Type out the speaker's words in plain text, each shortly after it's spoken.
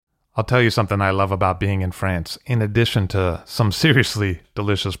I'll tell you something I love about being in France, in addition to some seriously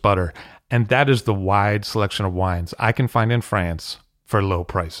delicious butter, and that is the wide selection of wines I can find in France for low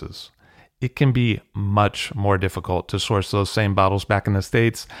prices. It can be much more difficult to source those same bottles back in the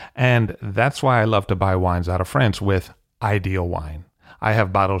States, and that's why I love to buy wines out of France with Ideal Wine. I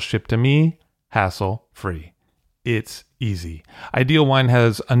have bottles shipped to me, hassle-free. It's easy. Ideal Wine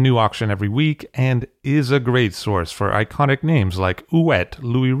has a new auction every week and is a great source for iconic names like Ouet,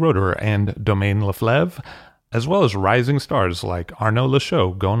 Louis Roeder, and Domaine Leflevre, as well as rising stars like Arnaud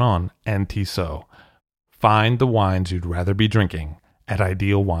Lachaud, Gonon, and Tissot. Find the wines you'd rather be drinking at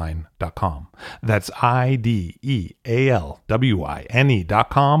idealwine.com. That's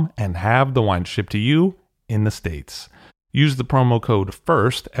IDEALWINE.com and have the wine shipped to you in the States. Use the promo code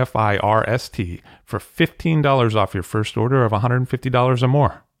FIRST, F-I-R-S-T, for $15 off your first order of $150 or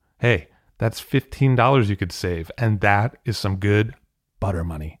more. Hey, that's $15 you could save, and that is some good butter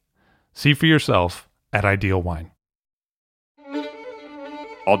money. See for yourself at Ideal Wine.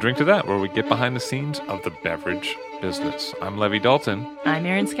 I'll drink to that, where we get behind the scenes of the beverage business. I'm Levi Dalton. I'm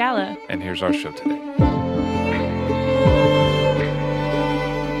Erin Scala. And here's our show today.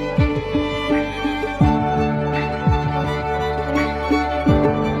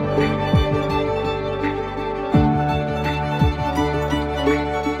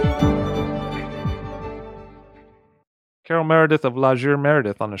 Carole Meredith of Carole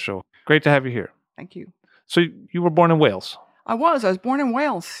Meredith on the show. Great to have you here. Thank you. So you were born in Wales? I was born in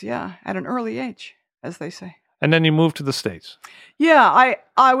Wales, yeah, at an early age, as they say. And then you moved to the States? Yeah,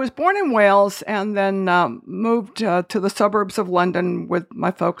 I was born in Wales and then moved to the suburbs of London with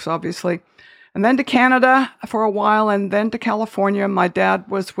my folks, obviously. And then to Canada for a while and then to California. My dad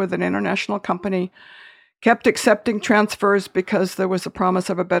was with an international company, kept accepting transfers because there was a promise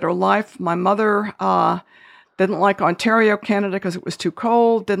of a better life. My mother didn't like Ontario, Canada, because it was too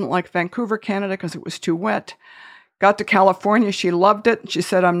cold. Didn't like Vancouver, Canada, because it was too wet. Got to California. She loved it. She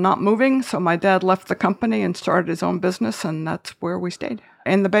said, I'm not moving. So my dad left the company and started his own business, and that's where we stayed,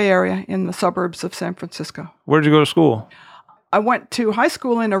 in the Bay Area, in the suburbs of San Francisco. Where'd you go to school? I went to high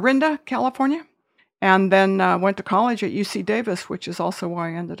school in Orinda, California, and then went to college at UC Davis, which is also where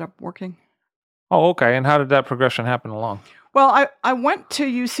I ended up working. Oh, okay. And how did that progression happen along? Well, I went to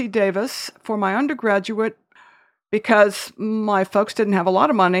UC Davis for my undergraduate because my folks didn't have a lot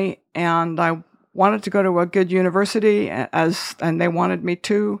of money, and I wanted to go to a good university, and they wanted me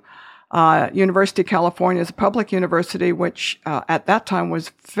to. University of California is a public university, which at that time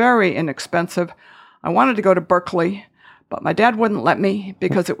was very inexpensive. I wanted to go to Berkeley, but my dad wouldn't let me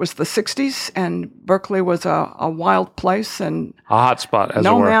because it was the 60s, and Berkeley was a wild place, and a hot spot, as it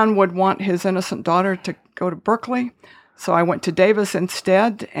were. No man would want his innocent daughter to go to Berkeley. So I went to Davis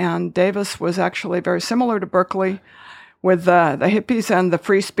instead, and Davis was actually very similar to Berkeley, with the hippies and the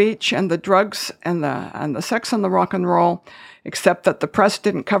free speech and the drugs and the sex and the rock and roll, except that the press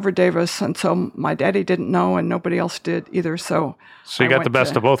didn't cover Davis, and so my daddy didn't know, and nobody else did either. So you got the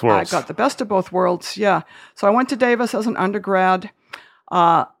best of both worlds. I got the best of both worlds, yeah. So I went to Davis as an undergrad,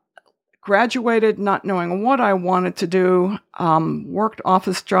 graduated not knowing what I wanted to do, worked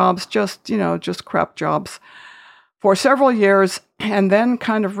office jobs, just crap jobs, for several years, and then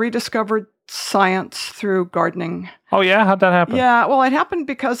kind of rediscovered science through gardening. Oh, yeah? How'd that happen? Yeah, well, it happened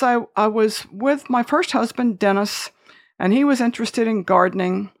because I was with my first husband, Dennis, and he was interested in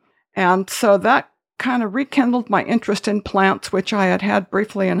gardening. And so that kind of rekindled my interest in plants, which I had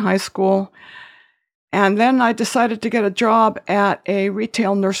briefly in high school. And then I decided to get a job at a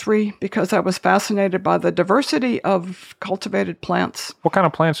retail nursery because I was fascinated by the diversity of cultivated plants. What kind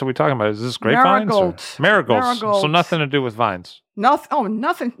of plants are we talking about? Is this grapevines? Marigolds. Marigolds. So nothing to do with vines?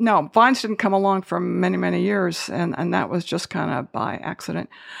 Nothing. No, vines didn't come along for many, many years, and that was just kind of by accident.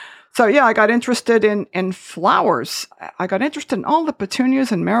 So yeah, I got interested in flowers. I got interested in all the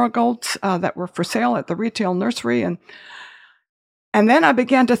petunias and marigolds that were for sale at the retail nursery, and then I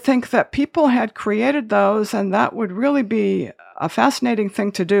began to think that people had created those, and that would really be a fascinating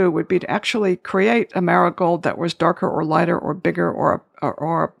thing to do, would be to actually create a marigold that was darker or lighter or bigger, or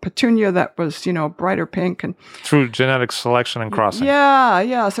a petunia that was, brighter pink. And through genetic selection and crossing.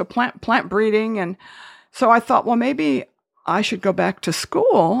 Yeah. So plant breeding. And so I thought, well, maybe I should go back to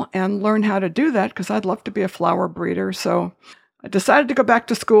school and learn how to do that, because I'd love to be a flower breeder. So I decided to go back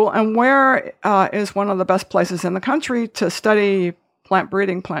to school, and where is one of the best places in the country to study plant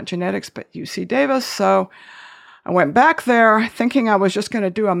breeding, plant genetics, but UC Davis. So I went back there thinking I was just going to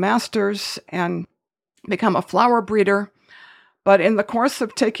do a master's and become a flower breeder. But in the course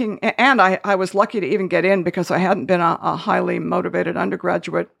of I was lucky to even get in because I hadn't been a highly motivated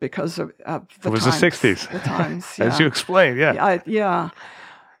undergraduate because of the times. It was the 60s. The times, yeah. As you explained, yeah. Yeah.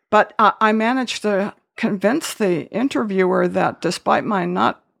 But I managed to convince the interviewer that despite my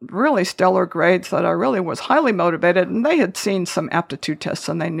not really stellar grades, that I really was highly motivated, and they had seen some aptitude tests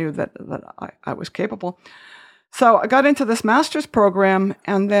and they knew that I was capable. So I got into this master's program,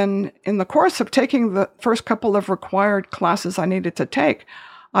 and then in the course of taking the first couple of required classes I needed to take,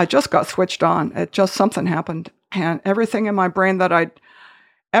 I just got switched on. Something happened, and everything in my brain that I'd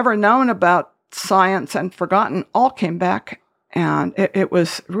ever known about science and forgotten all came back. And it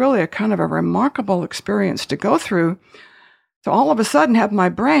was really a kind of a remarkable experience to go through. So all of a sudden have my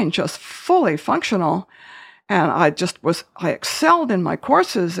brain just fully functional. And I excelled in my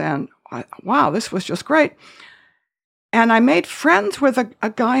courses, and wow, this was just great. And I made friends with a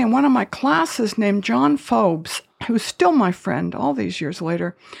guy in one of my classes named John Phobes, who's still my friend all these years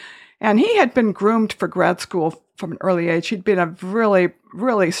later. And he had been groomed for grad school from an early age. He'd been a really,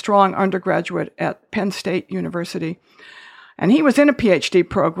 really strong undergraduate at Penn State University. And he was in a PhD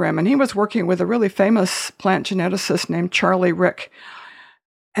program, and he was working with a really famous plant geneticist named Charlie Rick.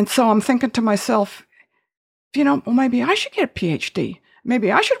 And so I'm thinking to myself, well, maybe I should get a PhD.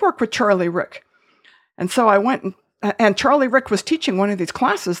 Maybe I should work with Charlie Rick. And so I went, and Charlie Rick was teaching one of these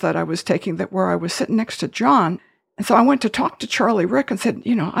classes that I was taking where I was sitting next to John. And so I went to talk to Charlie Rick and said,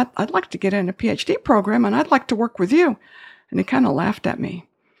 I'd like to get in a PhD program, and I'd like to work with you. And he kind of laughed at me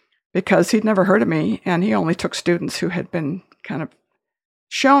because he'd never heard of me, and he only took students who had been kind of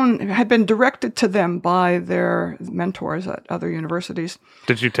had been directed to them by their mentors at other universities.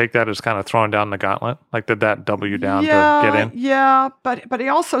 Did you take that as kind of throwing down the gauntlet? Like, did that double you down to get in? Yeah, but he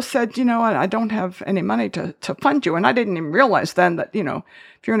also said, I don't have any money to fund you. And I didn't even realize then that,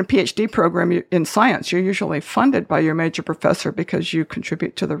 if you're in a PhD program in science, you're usually funded by your major professor because you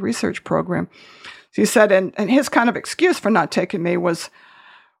contribute to the research program. So he said, and his kind of excuse for not taking me was,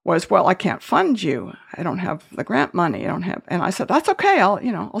 well, I can't fund you. I don't have the grant money. And I said, that's okay.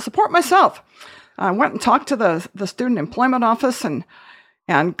 I'll support myself. I went and talked to the student employment office and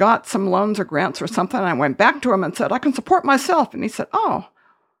got some loans or grants or something. And I went back to him and said, I can support myself. And he said, oh,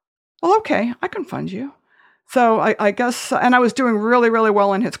 well, okay, I can fund you. So I guess, and I was doing really, really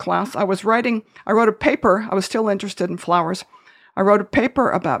well in his class. I wrote a paper. I was still interested in flowers. I wrote a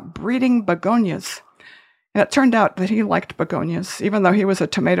paper about breeding begonias. And it turned out that he liked begonias. Even though he was a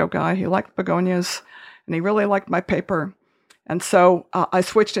tomato guy, he liked begonias, and he really liked my paper. And so I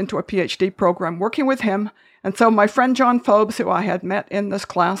switched into a PhD program working with him. And so my friend John Phobes, who I had met in this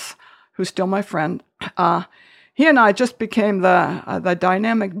class, who's still my friend, he and I just became the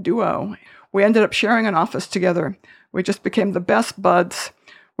dynamic duo. We ended up sharing an office together. We just became the best buds.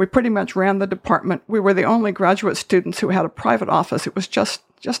 We pretty much ran the department. We were the only graduate students who had a private office. It was just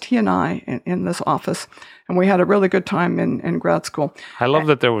he and I in this office, and we had a really good time in grad school. I love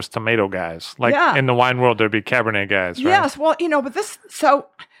that there was tomato guys. In the wine world, there'd be Cabernet guys, right? Yes, well,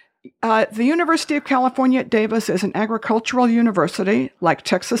 but the University of California at Davis is an agricultural university, like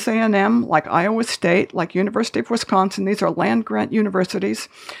Texas A&M, like Iowa State, like University of Wisconsin. These are land-grant universities.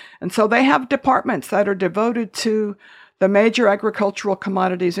 And so they have departments that are devoted to the major agricultural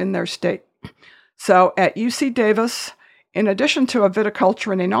commodities in their state. So at UC Davis, in addition to a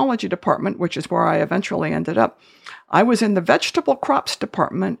viticulture and enology department, which is where I eventually ended up, I was in the vegetable crops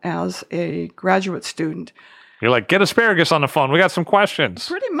department as a graduate student. You're like, get asparagus on the phone. We got some questions.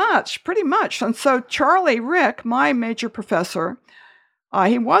 Pretty much. And so Charlie Rick, my major professor,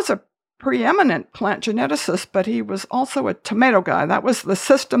 he was a preeminent plant geneticist, but he was also a tomato guy. That was the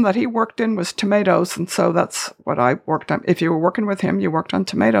system that he worked in, was tomatoes. And so that's what I worked on. If you were working with him, you worked on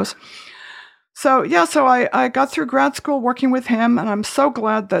tomatoes. So I got through grad school working with him, and I'm so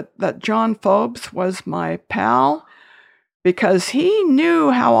glad that John Phobes was my pal, because he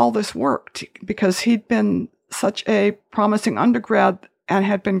knew how all this worked, because he'd been such a promising undergrad and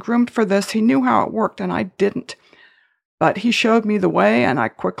had been groomed for this. He knew how it worked, and I didn't. But he showed me the way, and I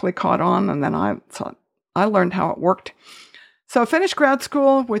quickly caught on, and then I learned how it worked. So I finished grad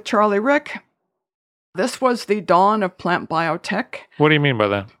school with Charlie Rick. This was the dawn of plant biotech. What do you mean by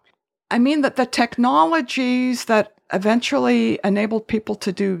that? I mean that the technologies that eventually enabled people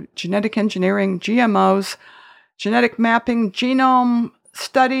to do genetic engineering, GMOs, genetic mapping, genome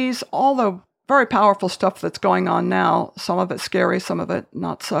studies, all the very powerful stuff that's going on now, some of it scary, some of it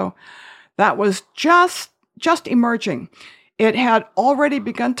not so, that was just emerging. It had already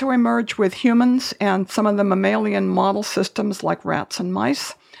begun to emerge with humans and some of the mammalian model systems like rats and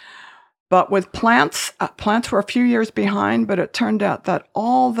mice. But with plants, plants were a few years behind, but it turned out that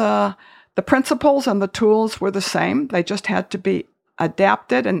all the principles and the tools were the same. They just had to be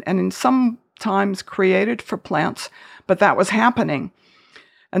adapted and in some times created for plants, but that was happening.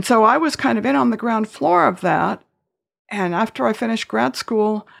 And so I was kind of in on the ground floor of that. And after I finished grad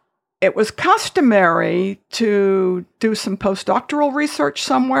school, it was customary to do some postdoctoral research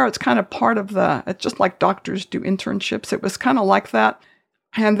somewhere. It's kind of part of it's just like doctors do internships. It was kind of like that.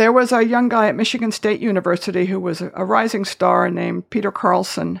 And there was a young guy at Michigan State University who was a rising star named Peter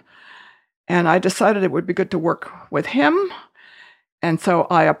Carlson. And I decided it would be good to work with him. And so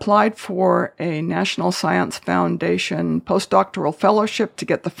I applied for a National Science Foundation postdoctoral fellowship to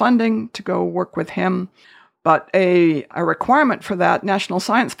get the funding to go work with him. But a requirement for that National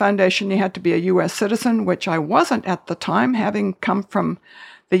Science Foundation, you had to be a U.S. citizen, which I wasn't at the time, having come from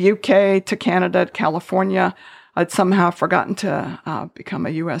the U.K. to Canada, to California. I'd somehow forgotten to become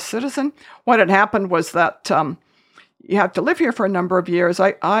a U.S. citizen. What had happened was that you have to live here for a number of years.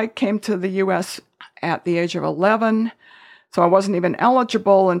 I came to the U.S. at the age of 11, so I wasn't even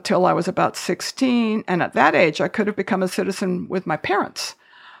eligible until I was about 16. And at that age, I could have become a citizen with my parents.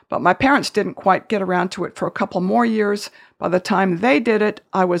 But my parents didn't quite get around to it for a couple more years. By the time they did it,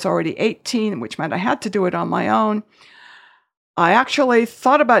 I was already 18, which meant I had to do it on my own. I actually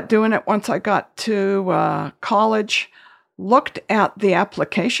thought about doing it once I got to college, looked at the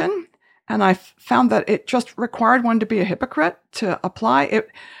application, and I found that it just required one to be a hypocrite to apply.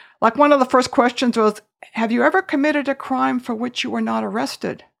 Like one of the first questions was, have you ever committed a crime for which you were not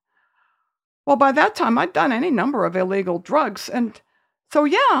arrested? Well, by that time, I'd done any number of illegal drugs, and so,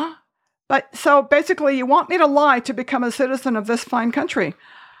 yeah, but so basically you want me to lie to become a citizen of this fine country.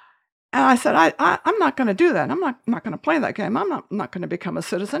 And I said, I'm not going to do that. I'm not going to play that game. I'm not going to become a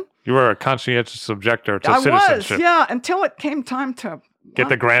citizen. You were a conscientious objector to citizenship. I was, yeah, until it came time to get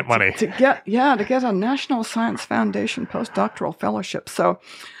the grant money. To get a National Science Foundation postdoctoral fellowship. So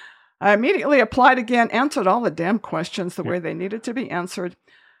I immediately applied again, answered all the damn questions the way they needed to be answered.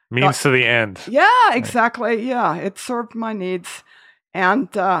 Means to the end. Yeah, exactly. Yeah, it served my needs. And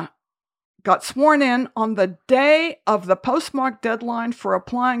got sworn in on the day of the postmark deadline for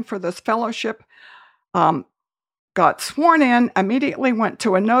applying for this fellowship. Got sworn in, immediately went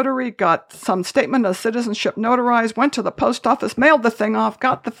to a notary, got some statement of citizenship notarized, went to the post office, mailed the thing off,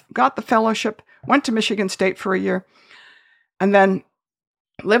 got the fellowship, went to Michigan State for a year. And then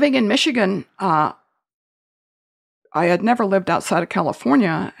living in Michigan, I had never lived outside of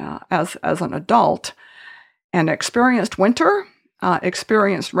California as an adult, and experienced winter.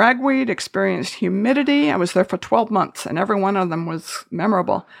 Experienced ragweed, experienced humidity. I was there for 12 months, and every one of them was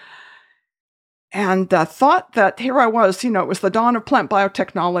memorable. And thought that here I was, it was the dawn of plant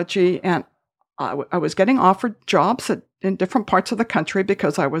biotechnology, and I was getting offered jobs in different parts of the country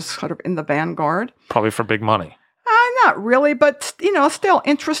because I was sort of in the vanguard. Probably for big money. Not really, but, still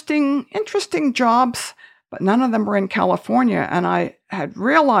interesting jobs, but none of them were in California. And I had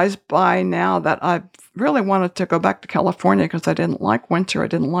realized by now that I really wanted to go back to California because I didn't like winter. I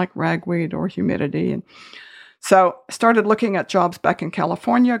didn't like ragweed or humidity. And so I started looking at jobs back in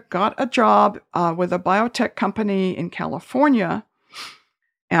California, got a job with a biotech company in California,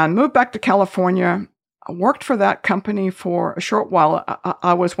 and moved back to California. I worked for that company for a short while.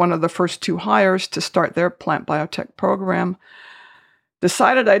 I was one of the first 2 hires to start their plant biotech program.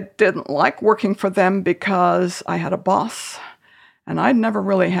 Decided I didn't like working for them because I had a boss. And I'd never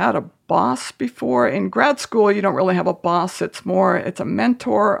really had a boss before. In grad school, you don't really have a boss. It's a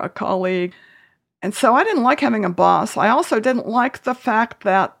mentor, a colleague. And so I didn't like having a boss. I also didn't like the fact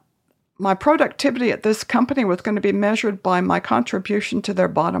that my productivity at this company was going to be measured by my contribution to their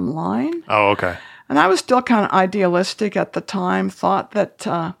bottom line. Oh, okay. And I was still kind of idealistic at the time, thought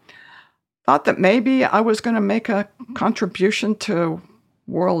that maybe I was going to make a contribution to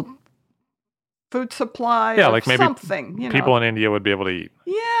world food supply, like maybe something. People in India would be able to eat.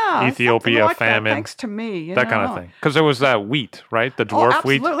 Yeah, Ethiopia, like famine. That, thanks to me, that kind of thing. Because there was that wheat, right? The dwarf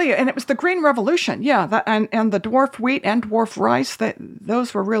wheat. Absolutely, and it was the Green Revolution. Yeah, and the dwarf wheat and dwarf rice.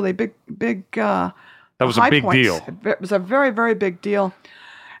 Those were really big. That was a big deal. It was a very, very big deal.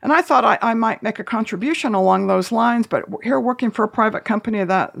 And I thought I might make a contribution along those lines, but here working for a private company,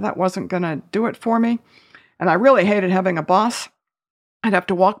 that wasn't going to do it for me. And I really hated having a boss. I'd have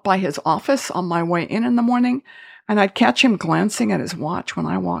to walk by his office on my way in the morning, and I'd catch him glancing at his watch when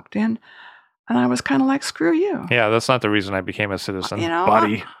I walked in. And I was kind of like, screw you. Yeah, that's not the reason I became a citizen,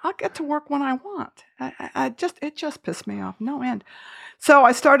 buddy. I'll get to work when I want. It just pissed me off, no end. So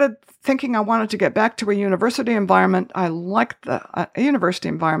I started thinking I wanted to get back to a university environment. I liked a university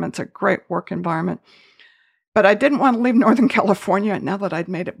environment. It's a great work environment. But I didn't want to leave Northern California. Now that I'd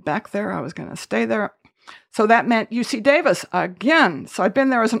made it back there, I was going to stay there. So that meant UC Davis again. So I'd been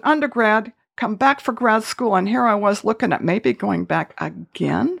there as an undergrad, come back for grad school, and here I was looking at maybe going back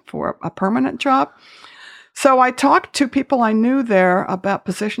again for a permanent job. So I talked to people I knew there about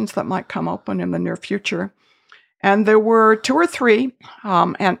positions that might come open in the near future. And there were 2 or 3,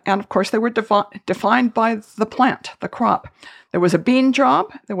 and of course they were defined by the plant, the crop. There was a bean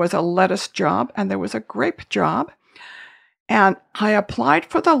job, there was a lettuce job, and there was a grape job. And I applied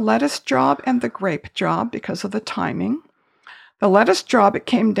for the lettuce job and the grape job because of the timing. The lettuce job, it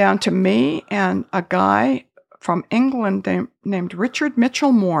came down to me and a guy from England named Richard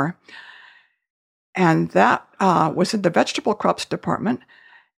Mitchell Moore. And that was in the vegetable crops department.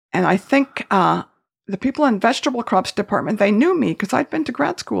 And I think the people in vegetable crops department, they knew me because I'd been to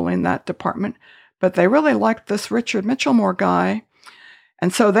grad school in that department, but they really liked this Richard Mitchell Moore guy.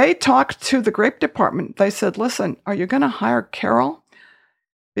 And so they talked to the grape department. They said, listen, are you going to hire Carole?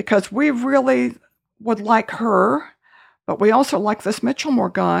 Because we really would like her, but we also like this Mitchell Moore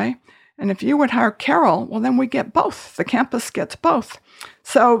guy. And if you would hire Carole, well, then we get both. The campus gets both.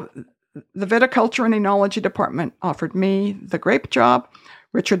 So the viticulture and enology department offered me the grape job.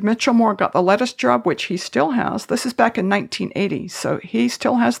 Richard Mitchell Moore got the lettuce job, which he still has. This is back in 1980, so he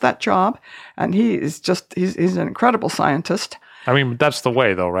still has that job, and he's an incredible scientist. I mean, that's the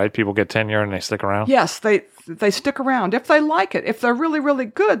way, though, right? People get tenure and they stick around? Yes, they stick around. If they like it, if they're really, really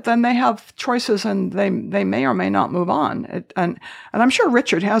good, then they have choices and they may or may not move on. And I'm sure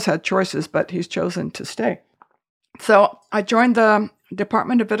Richard has had choices, but he's chosen to stay. So I joined the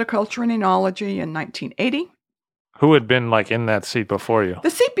Department of Viticulture and Enology in 1980. Who had been in that seat before you?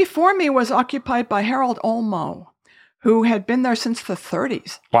 The seat before me was occupied by Harold Olmo, who had been there since the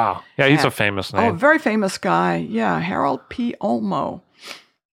 30s. Wow. Yeah, he's a famous name. Oh, very famous guy. Yeah, Harold P. Olmo.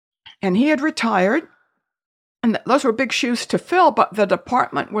 And he had retired, and those were big shoes to fill, but the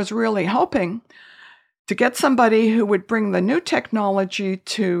department was really hoping to get somebody who would bring the new technology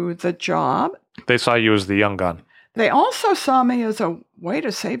to the job. They saw you as the young gun. They also saw me as a way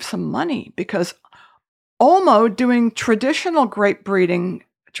to save some money, because Olmo doing traditional grape breeding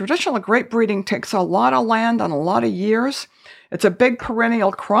takes a lot of land and a lot of years. It's a big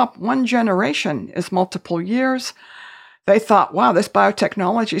perennial crop. One generation is multiple years. They thought, wow, this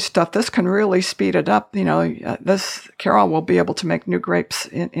biotechnology stuff, this can really speed it up. This Carole will be able to make new grapes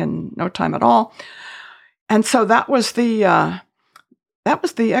in no time at all. And so that was the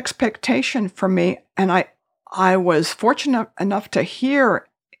expectation for me. And I was fortunate enough to hear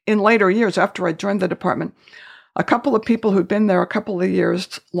in later years, after I joined the department, a couple of people who'd been there a couple of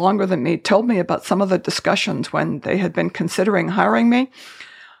years longer than me told me about some of the discussions when they had been considering hiring me.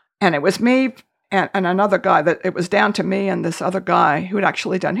 And it was me and another guy, that it was down to me and this other guy who had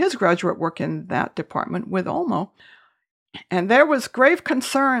actually done his graduate work in that department with Olmo. And there was grave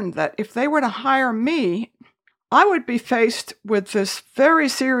concern that if they were to hire me, I would be faced with this very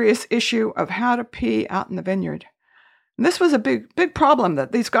serious issue of how to pee out in the vineyard. And this was a big problem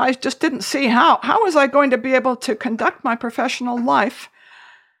that these guys just didn't see. How was I going to be able to conduct my professional life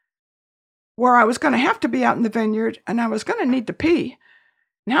where I was going to have to be out in the vineyard and I was going to need to pee?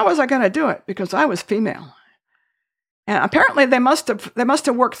 And how was I going to do it? Because I was female. And apparently they must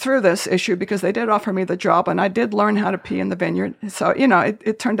have worked through this issue, because they did offer me the job and I did learn how to pee in the vineyard. So,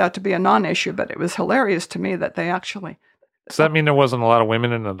 it turned out to be a non-issue, but it was hilarious to me that they actually... Does that mean there wasn't a lot of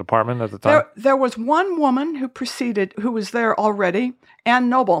women in the department at the time? There was one woman who was there already, Ann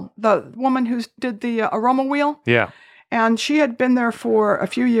Noble, the woman who did the aroma wheel. Yeah. And she had been there for a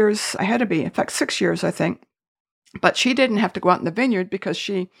few years ahead of me, in fact, 6 years, I think. But she didn't have to go out in the vineyard because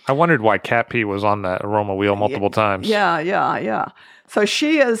she... I wondered why Cat P was on that aroma wheel multiple times. Yeah. So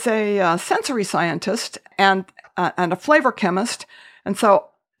she is a sensory scientist and a flavor chemist. And so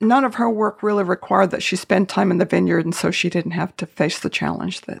none of her work really required that she spend time in the vineyard, and so she didn't have to face the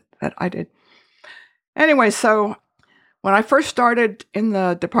challenge that I did. Anyway, so when I first started in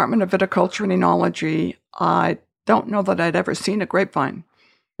the Department of Viticulture and Enology, I don't know that I'd ever seen a grapevine.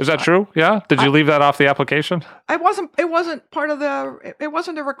 Is that true? Yeah? Did you leave that off the application? It wasn't it wasn't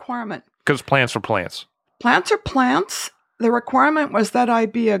a requirement. Because plants are plants. Plants are plants. The requirement was that I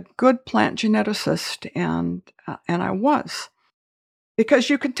be a good plant geneticist, and I was.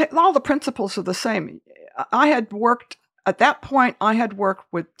 Because you can take all the principles are the same. At that point, I had worked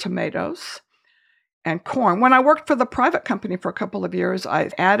with tomatoes and corn. When I worked for the private company for a couple of years,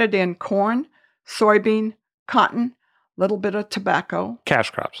 I added in corn, soybean, cotton, a little bit of tobacco. Cash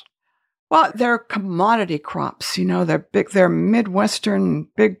crops. Well, they're commodity crops. They're big. They're Midwestern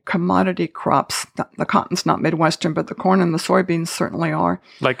big commodity crops. The cotton's not Midwestern, but the corn and the soybeans certainly are.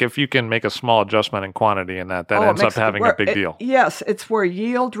 Like if you can make a small adjustment in quantity in that ends up having a big deal. Yes, it's where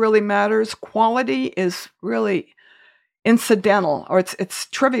yield really matters. Quality is really incidental, or it's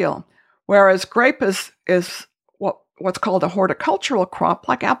trivial. Whereas grape is what's called a horticultural crop,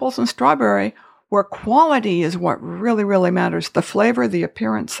 like apples and strawberry, where quality is what really, really matters. The flavor, the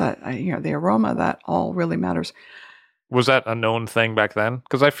appearance, the aroma, that all really matters. Was that a known thing back then?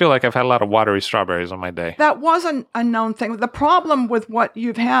 Because I feel like I've had a lot of watery strawberries on my day. That wasn't a known thing. The problem with what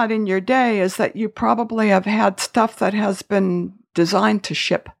you've had in your day is that you probably have had stuff that has been designed to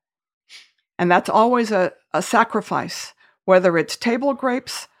ship. And that's always a sacrifice, whether it's table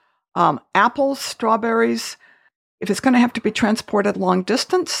grapes, apples, strawberries. If it's going to have to be transported long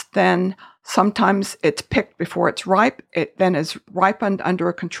distance, then sometimes it's picked before it's ripe. It then is ripened under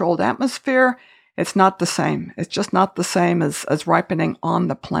a controlled atmosphere. It's not the same. It's just not the same as ripening on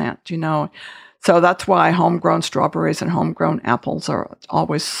the plant, So that's why homegrown strawberries and homegrown apples are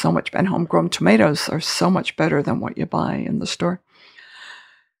always so much, and homegrown tomatoes are so much better than what you buy in the store.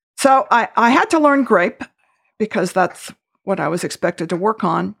 So I had to learn grape because that's what I was expected to work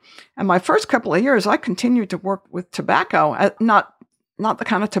on. And my first couple of years, I continued to work with tobacco, not the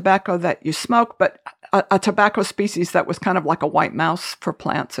kind of tobacco that you smoke, but a tobacco species that was kind of like a white mouse for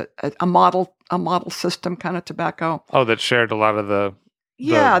plants, a model system kind of tobacco. Oh, that shared a lot of the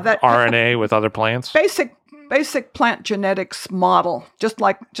RNA with other plants? Basic plant genetics model, just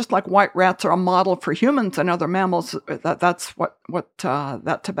like white rats are a model for humans and other mammals. That's what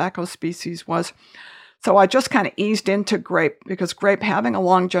that tobacco species was. So I just kind of eased into grape because grape having a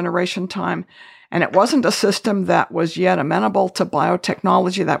long generation time, and it wasn't a system that was yet amenable to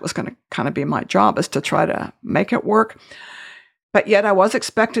biotechnology. That was going to kind of be my job, is to try to make it work. But yet I was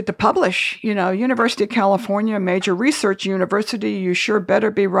expected to publish. University of California, major research university, you sure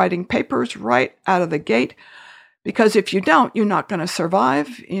better be writing papers right out of the gate, because if you don't, you're not going to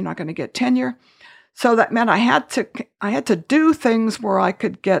survive. You're not going to get tenure. So that meant I had to do things where I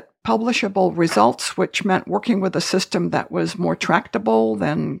could get publishable results, which meant working with a system that was more tractable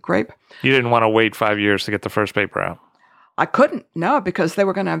than grape. You didn't want to wait 5 years to get the first paper out. I couldn't, no, because they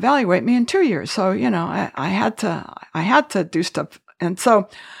were going to evaluate me in 2 years. So, I had to do stuff. And so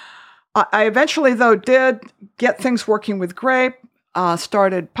I eventually, though, did get things working with grape,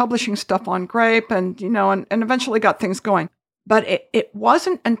 started publishing stuff on grape and eventually got things going. But it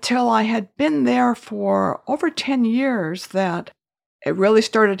wasn't until I had been there for over 10 years that it really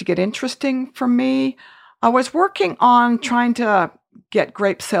started to get interesting for me. I was working on trying to get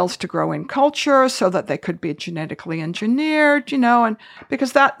grape cells to grow in culture so that they could be genetically engineered, and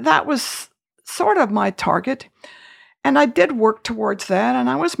because that was sort of my target. And I did work towards that,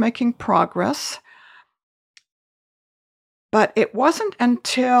 and I was making progress. But it wasn't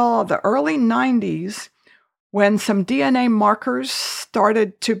until the early 90s when some DNA markers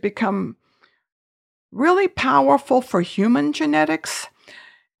started to become really powerful for human genetics.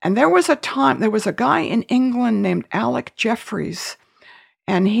 And there was a guy in England named Alec Jeffreys,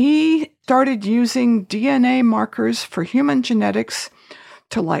 and he started using DNA markers for human genetics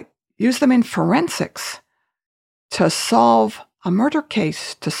to use them in forensics to solve a murder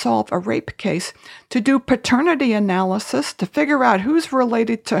case, to solve a rape case, to do paternity analysis, to figure out who's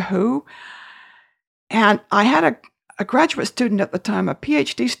related to who. And I had a graduate student at the time, a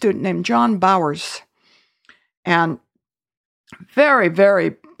PhD student named John Bowers, and very,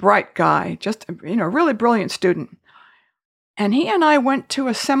 very bright guy, just, really brilliant student. And he and I went to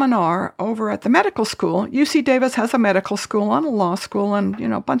a seminar over at the medical school. UC Davis has a medical school and a law school and,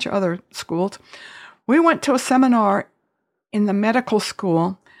 a bunch of other schools. We went to a seminar in the medical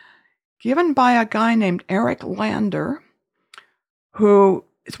school given by a guy named Eric Lander, who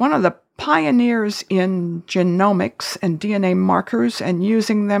is one of the pioneers in genomics and DNA markers and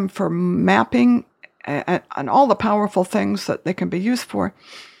using them for mapping and all the powerful things that they can be used for.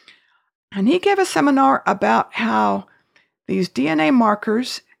 And he gave a seminar about how these DNA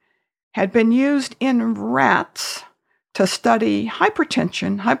markers had been used in rats to study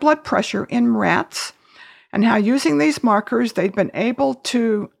hypertension, high blood pressure in rats, and how using these markers, they'd been able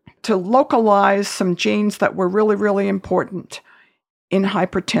to localize some genes that were really, really important in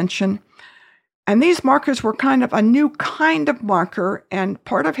hypertension. And these markers were kind of a new kind of marker, and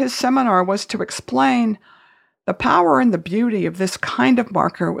part of his seminar was to explain the power and the beauty of this kind of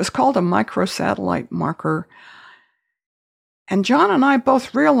marker. It was called a microsatellite marker. And John and I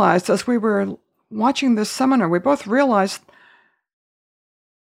both realized, as we were watching this seminar, we both realized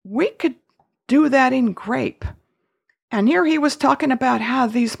we could do that in grape. And here he was talking about how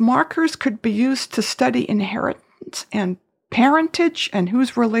these markers could be used to study inheritance and parentage and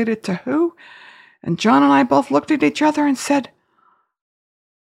who's related to who. And John and I both looked at each other and said,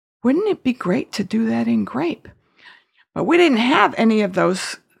 wouldn't it be great to do that in grape? But we didn't have any of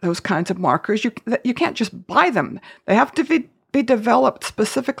those kinds of markers. You can't just buy them. They have to be developed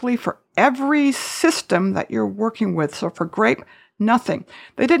specifically for every system that you're working with. So for grape, Nothing.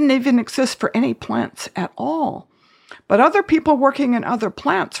 They didn't even exist for any plants at all. But other people working in other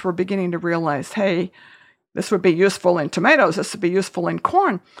plants were beginning to realize, hey, this would be useful in tomatoes, this would be useful in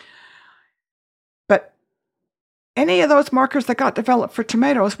corn. But any of those markers that got developed for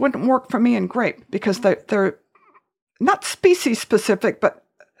tomatoes wouldn't work for me in grape because they're not species specific, but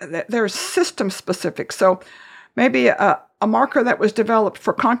they're system specific. So maybe a marker that was developed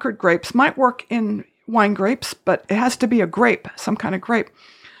for Concord grapes might work in wine grapes, but it has to be a grape, some kind of grape.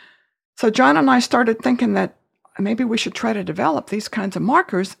 So John and I started thinking that maybe we should try to develop these kinds of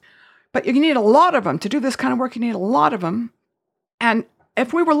markers, but you need a lot of them. To do this kind of work, you need a lot of them. And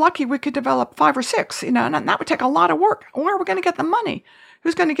if we were lucky, we could develop 5 or 6, and that would take a lot of work. Where are we going to get the money?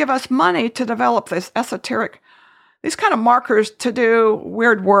 Who's going to give us money to develop these kind of markers to do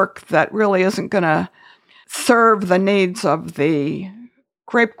weird work that really isn't going to serve the needs of the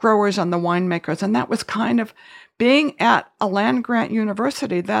grape growers and the winemakers? And that was kind of being at a land-grant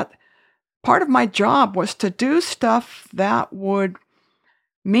university, that part of my job was to do stuff that would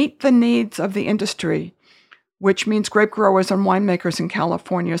meet the needs of the industry, which means grape growers and winemakers in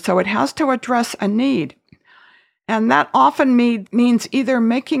California. So it has to address a need. And that often means either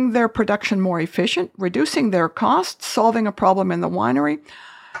making their production more efficient, reducing their costs, solving a problem in the winery,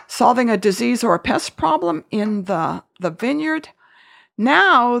 solving a disease or a pest problem in the vineyard.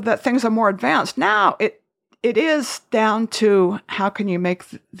 Now that things are more advanced, now it is down to how can you make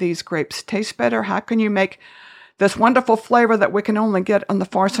these grapes taste better? How can you make this wonderful flavor that we can only get on the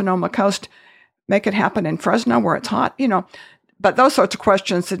far Sonoma coast, make it happen in Fresno where it's hot? But those sorts of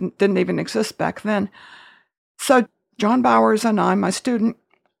questions didn't even exist back then. So John Bowers and I, my student,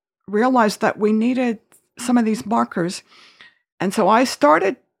 realized that we needed some of these markers. And so I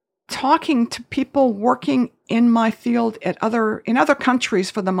started talking to people working in my field in other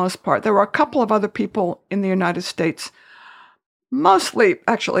countries for the most part. There were a couple of other people in the United States, mostly,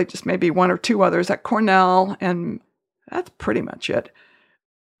 actually, just maybe 1 or 2 others at Cornell, and that's pretty much it.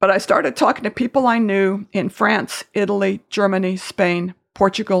 But I started talking to people I knew in France, Italy, Germany, Spain,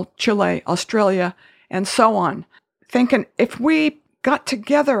 Portugal, Chile, Australia, and so on, thinking if we got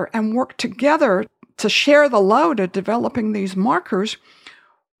together and worked together to share the load of developing these markers,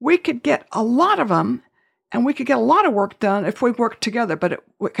 we could get a lot of them, and we could get a lot of work done if we worked together. But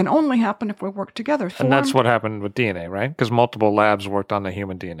it can only happen if we work together. And that's what happened with DNA, right? Because multiple labs worked on the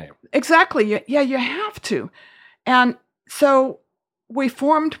human DNA. Exactly. Yeah, you have to. And so we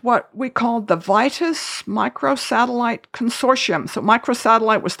formed what we called the Vitis Microsatellite Consortium. So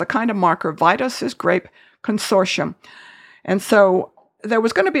microsatellite was the kind of marker. Vitis is grape, consortium. And so there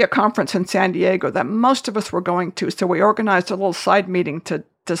was going to be a conference in San Diego that most of us were going to. So we organized a little side meeting to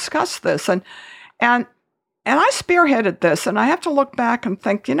discuss this. And I spearheaded this. And I have to look back and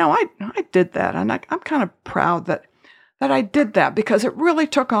think, I did that. And I'm kind of proud that I did that because it really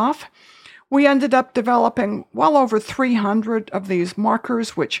took off. We ended up developing well over 300 of these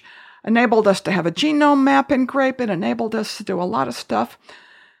markers, which enabled us to have a genome map in grape. It enabled us to do a lot of stuff.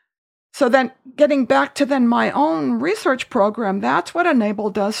 So then getting back to my own research program, that's what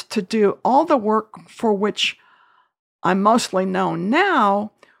enabled us to do all the work for which I'm mostly known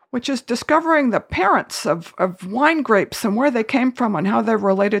now, which is discovering the parents of wine grapes and where they came from and how they're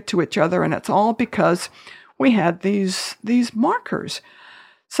related to each other. And it's all because we had these markers.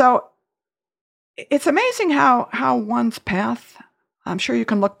 So it's amazing how one's path, I'm sure you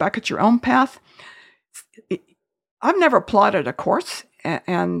can look back at your own path. I've never plotted a course,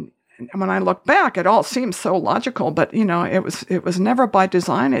 and when I look back, it all seems so logical, but it was never by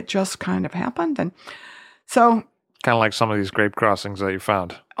design. It just kind of happened. And so kind of like some of these grape crossings that you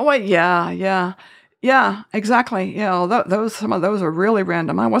found. Oh, yeah, exactly. Yeah, some of those are really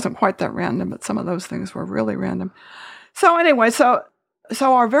random. I wasn't quite that random, but some of those things were really random. So anyway, so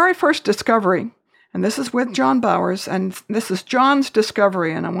our very first discovery, and this is with John Bowers, and this is John's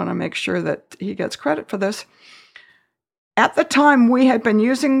discovery, and I want to make sure that he gets credit for this. At the time, we had been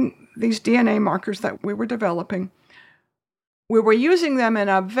using these DNA markers that we were developing. We were using them in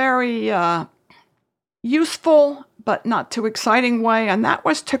a very useful but not too exciting way, and that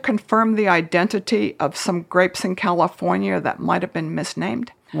was to confirm the identity of some grapes in California that might have been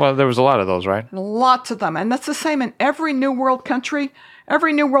misnamed. Well, there was a lot of those, right? Lots of them, and that's the same in every New World country.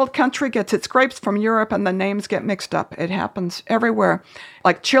 Every New World country gets its grapes from Europe, and the names get mixed up. It happens everywhere.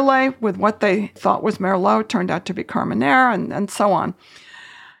 Like Chile, with what they thought was Merlot, turned out to be Carmenere, and so on.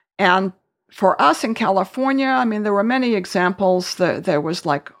 And for us in California, there were many examples. There was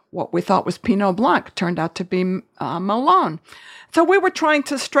like what we thought was Pinot Blanc turned out to be Malone. So we were trying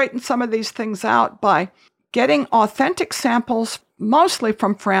to straighten some of these things out by getting authentic samples, mostly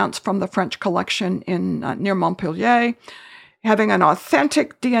from France, from the French collection in near Montpellier, having an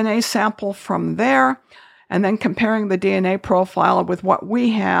authentic DNA sample from there, and then comparing the DNA profile with what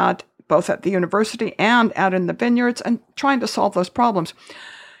we had both at the university and out in the vineyards and trying to solve those problems.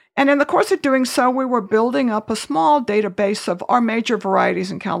 And in the course of doing so, we were building up a small database of our major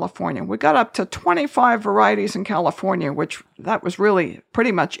varieties in California. We got up to 25 varieties in California, which that was really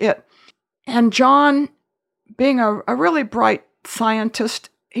pretty much it. And John, being a really bright scientist,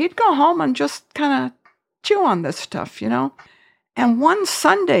 he'd go home and just kind of chew on this stuff, And one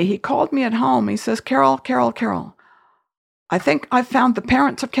Sunday, he called me at home. He says, Carole, I think I found the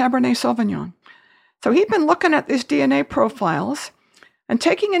parents of Cabernet Sauvignon. So he'd been looking at these DNA profiles and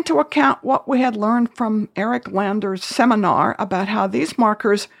taking into account what we had learned from Eric Lander's seminar about how these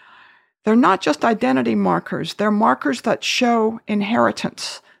markers, they're not just identity markers, they're markers that show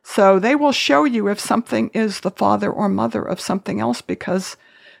inheritance. So they will show you if something is the father or mother of something else because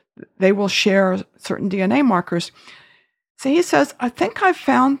they will share certain DNA markers. So he says, I think I've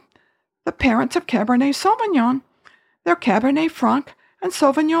found the parents of Cabernet Sauvignon. They're Cabernet Franc and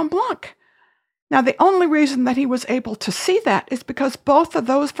Sauvignon Blanc. Now, the only reason that he was able to see that is because both of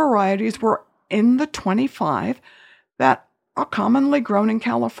those varieties were in the 25 that are commonly grown in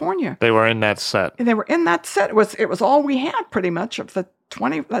California. They were in that set. They were in that set. It was all we had pretty much of the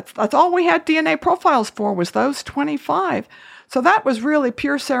 20. That's all we had DNA profiles for was those 25. So that was really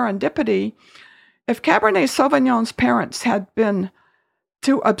pure serendipity. If Cabernet Sauvignon's parents had been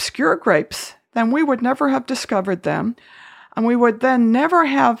two obscure grapes, then we would never have discovered them. And we would then never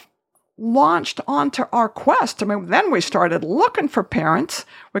have launched onto our quest. Then we started looking for parents.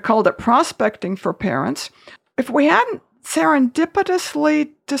 We called it prospecting for parents. If we hadn't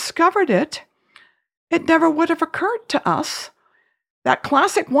serendipitously discovered it, it never would have occurred to us that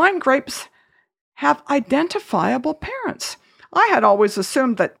classic wine grapes have identifiable parents. I had always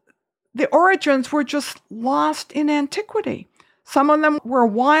assumed that the origins were just lost in antiquity. Some of them were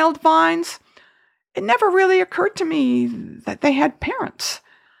wild vines. It never really occurred to me that they had parents.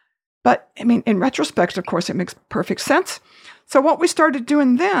 But, in retrospect, of course, it makes perfect sense. So what we started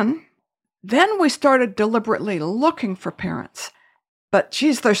doing then we started deliberately looking for parents. But,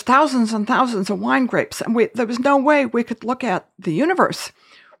 geez, there's thousands and thousands of wine grapes, and there was no way we could look at the universe.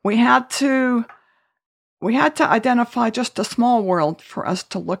 We had to identify just a small world for us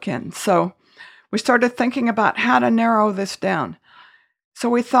to look in. So we started thinking about how to narrow this down. So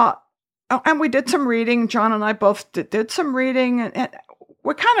we thought, and we did some reading. John and I both did some reading, and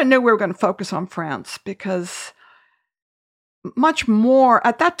we kind of knew we were going to focus on France because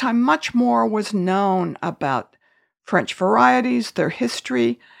at that time, much more was known about French varieties, their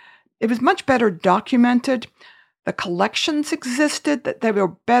history. It was much better documented. The collections existed, that they were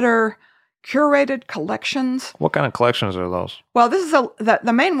better curated collections. What kind of collections are those? Well, this is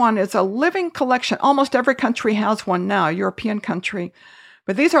the main one is a living collection. Almost every country has one now, European country.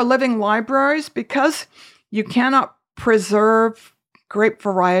 But these are living libraries because you cannot preserve grape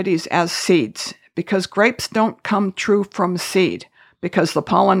varieties as seeds because grapes don't come true from seed because the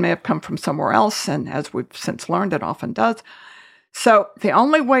pollen may have come from somewhere else, and as we've since learned, it often does. So the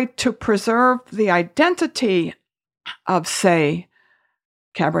only way to preserve the identity of, say,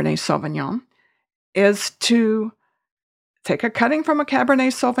 Cabernet Sauvignon is to take a cutting from a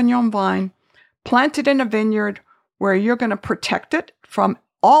Cabernet Sauvignon vine, plant it in a vineyard where you're going to protect it from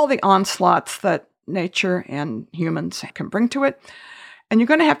all the onslaughts that nature and humans can bring to it. And you're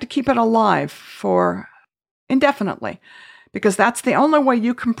going to have to keep it alive for indefinitely because that's the only way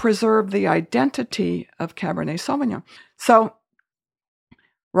you can preserve the identity of Cabernet Sauvignon. So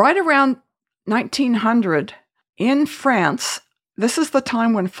right around 1900 in France, this is the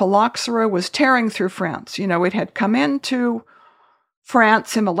time when phylloxera was tearing through France. It had come into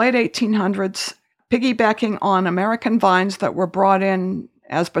France in the late 1800s, piggybacking on American vines that were brought in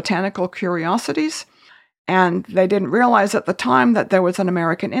as botanical curiosities. And they didn't realize at the time that there was an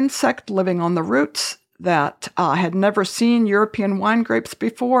American insect living on the roots that had never seen European wine grapes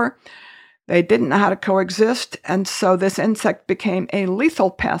before. They didn't know how to coexist, and so this insect became a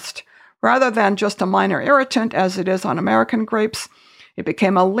lethal pest. Rather than just a minor irritant, as it is on American grapes, it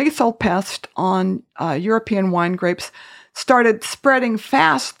became a lethal pest on European wine grapes, started spreading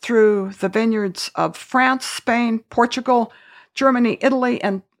fast through the vineyards of France, Spain, Portugal, Germany, Italy,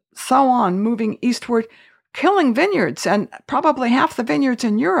 and so on, moving eastward, killing vineyards, and probably half the vineyards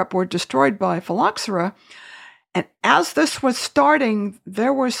in Europe were destroyed by phylloxera. And as this was starting,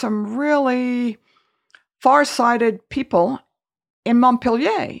 there were some really far-sighted people in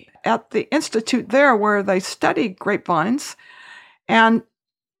Montpellier at the institute there where they study grapevines, and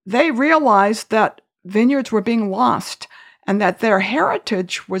they realized that vineyards were being lost and that their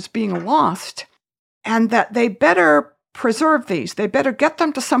heritage was being lost and that they better preserve these. They better get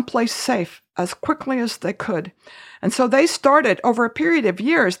them to someplace safe as quickly as they could. And so they started, over a period of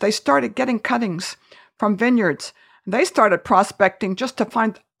years, they started getting cuttings from vineyards. They started prospecting just to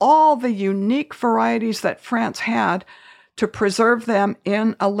find all the unique varieties that France had to preserve them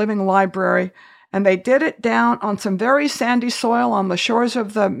in a living library. And they did it down on some very sandy soil on the shores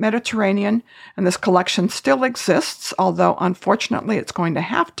of the Mediterranean. And this collection still exists, although unfortunately it's going to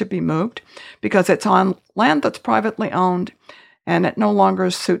have to be moved because it's on land that's privately owned and it no longer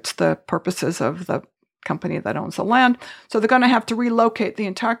suits the purposes of the company that owns the land. So they're going to have to relocate the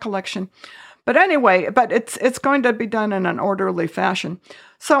entire collection. But anyway, it's going to be done in an orderly fashion.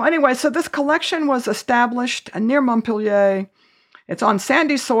 So anyway, so this collection was established near Montpellier. It's on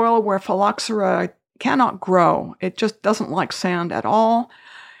sandy soil where phylloxera cannot grow. It just doesn't like sand at all.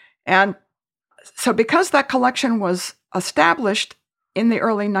 And so because that collection was established in the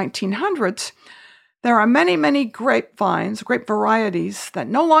early 1900s, there are many, many grapevines, grape varieties that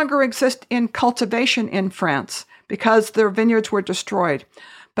no longer exist in cultivation in France because their vineyards were destroyed.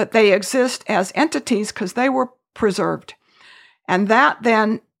 But they exist as entities because they were preserved. And that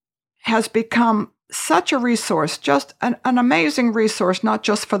then has become such a resource, just an amazing resource, not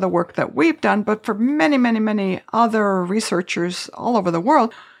just for the work that we've done, but for many, many, many other researchers all over the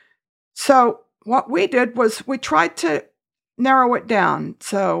world. So what we did was we tried to narrow it down.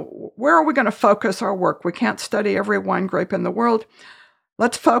 So where are we going to focus our work? We can't study every wine grape in the world.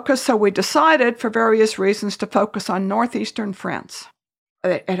 Let's focus. So we decided, for various reasons, to focus on northeastern France.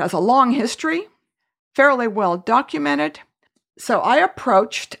 It has a long history, fairly well documented. So I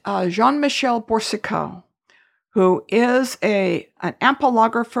approached Jean-Michel Boursicot, who is an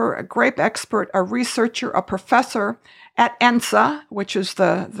ampelographer, a grape expert, a researcher, a professor at ENSA, which is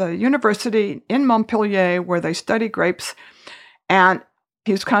the university in Montpellier where they study grapes. And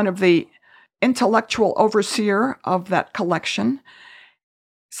he's kind of the intellectual overseer of that collection.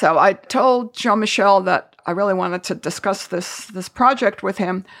 So I told Jean-Michel that I really wanted to discuss this project with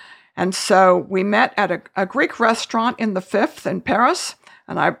him. And so we met at a Greek restaurant in the Fifth in Paris,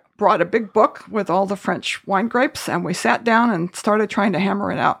 and I brought a big book with all the French wine grapes, and we sat down and started trying to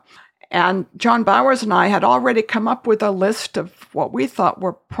hammer it out. And John Bowers and I had already come up with a list of what we thought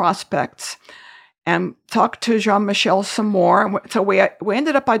were prospects and talked to Jean-Michel some more. So we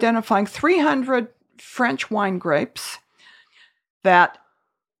ended up identifying 300 French wine grapes that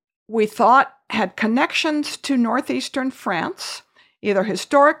we thought had connections to northeastern France, either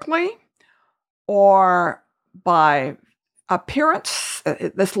historically or by appearance.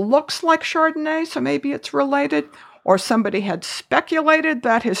 This looks like Chardonnay, so maybe it's related. Or somebody had speculated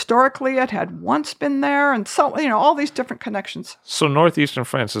that historically it had once been there. And so, all these different connections. So northeastern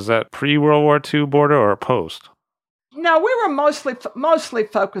France, is that pre-World War II border or post? No, we were mostly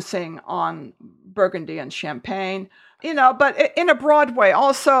focusing on Burgundy and Champagne, but in a broad way.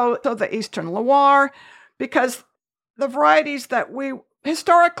 Also, the Eastern Loire, because the varieties that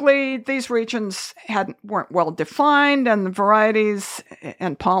historically, these regions weren't well defined, and the varieties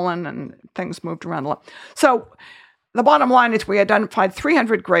and pollen and things moved around a lot. So the bottom line is we identified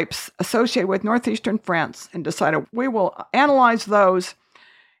 300 grapes associated with northeastern France and decided we will analyze those.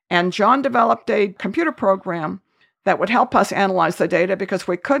 And John developed a computer program that would help us analyze the data because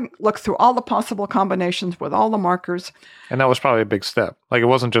we couldn't look through all the possible combinations with all the markers. And that was probably a big step. Like, it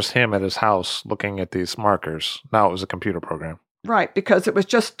wasn't just him at his house looking at these markers. Now it was a computer program. Right, because it was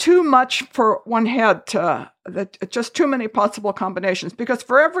just too much for one head just too many possible combinations. Because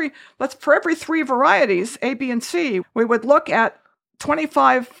for every three varieties, A, B, and C, we would look at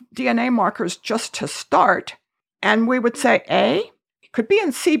 25 DNA markers just to start, and we would say A, could B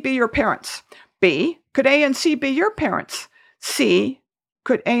and C be your parents? B, could A and C be your parents? C,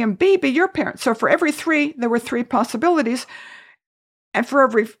 could A and B be your parents? So for every three, there were three possibilities. And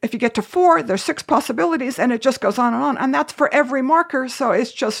if you get to 4, there's 6 possibilities, and it just goes on. And that's for every marker. So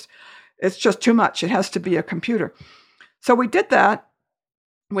it's just too much. It has to be a computer. So we did that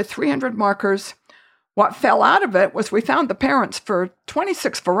with 300 markers. What fell out of it was we found the parents for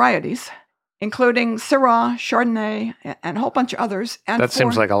 26 varieties, including Syrah, Chardonnay, and a whole bunch of others. And that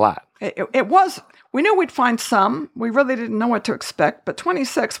seems like a lot. It was. We knew we'd find some. We really didn't know what to expect, but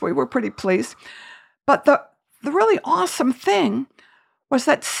 26, we were pretty pleased. But the really awesome thing was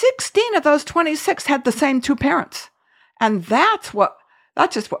that 16 of those 26 had the same 2 parents. And that's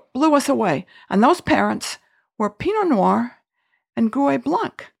just what blew us away. And those parents were Pinot Noir and Gouais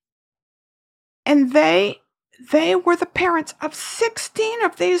Blanc. And they were the parents of 16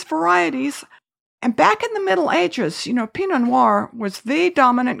 of these varieties. And back in the Middle Ages, Pinot Noir was the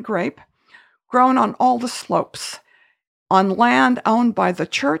dominant grape grown on all the slopes on land owned by the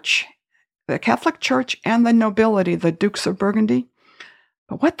church. the Catholic Church and the nobility, the Dukes of Burgundy.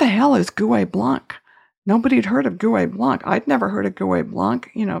 But what the hell is Gouais Blanc? Nobody had heard of Gouais Blanc. I'd never heard of Gouais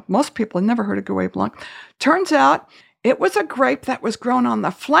Blanc. Most people had never heard of Gouais Blanc. Turns out it was a grape that was grown on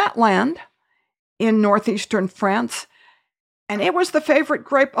the flatland in northeastern France, and it was the favorite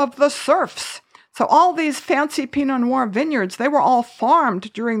grape of the serfs. So all these fancy Pinot Noir vineyards, they were all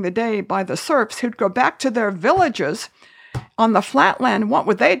farmed during the day by the serfs who'd go back to their villages on the flatland. What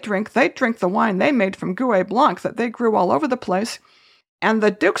would they drink? They'd drink the wine they made from Gouais Blanc that they grew all over the place. And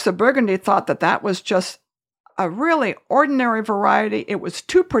the Dukes of Burgundy thought that that was just a really ordinary variety. It was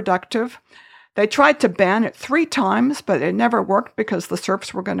too productive. They tried to ban it 3 times, but it never worked because the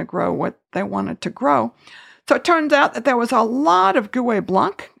serfs were going to grow what they wanted to grow. So it turns out that there was a lot of Gouais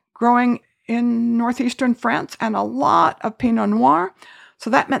Blanc growing in northeastern France and a lot of Pinot Noir. So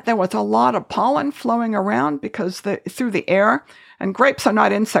that meant there was a lot of pollen flowing around because through the air, and grapes are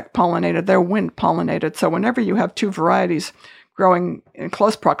not insect pollinated, they're wind pollinated. So whenever you have 2 varieties growing in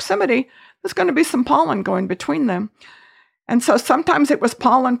close proximity, there's going to be some pollen going between them. And so sometimes it was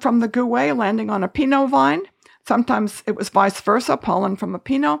pollen from the Gouais landing on a Pinot vine. Sometimes it was vice versa, pollen from a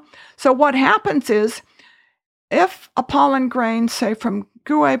Pinot. So what happens is, if a pollen grain, say from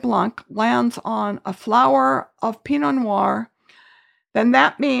Gouais Blanc, lands on a flower of Pinot Noir, then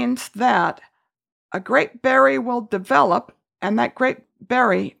that means that a grape berry will develop, and that grape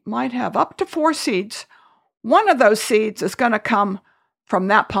berry might have up to 4 seeds. One of those seeds is going to come from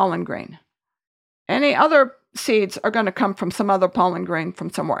that pollen grain. Any other seeds are going to come from some other pollen grain from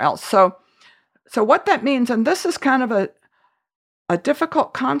somewhere else. So what that means, and this is kind of a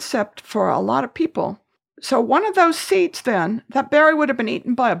difficult concept for a lot of people. So one of those seeds then, that berry would have been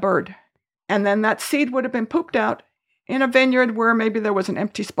eaten by a bird. And then that seed would have been pooped out in a vineyard where maybe there was an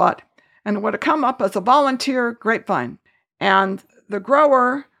empty spot. And it would have come up as a volunteer grapevine. And the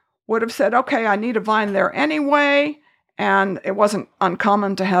grower would have said, okay, I need a vine there anyway. And it wasn't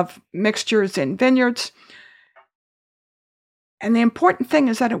uncommon to have mixtures in vineyards. And the important thing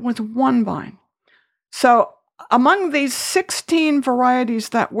is that it was one vine. So among these 16 varieties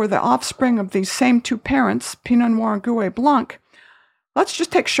that were the offspring of these same 2 parents, Pinot Noir and Gouais Blanc, let's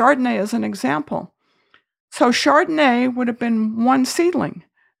just take Chardonnay as an example. So Chardonnay would have been one seedling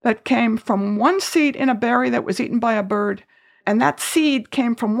that came from one seed in a berry that was eaten by a bird, and that seed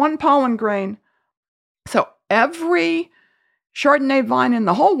came from one pollen grain. So every Chardonnay vine in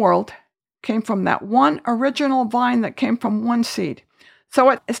the whole world came from that one original vine that came from one seed.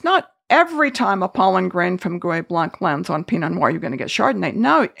 So it's not every time a pollen grain from Gouais Blanc lands on Pinot Noir, you're going to get Chardonnay.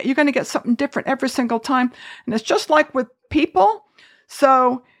 No, you're going to get something different every single time. And it's just like with people.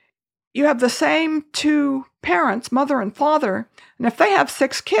 So you have the same 2 parents, mother and father, and if they have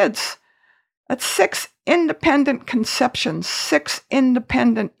 6 kids, that's 6 independent conceptions, 6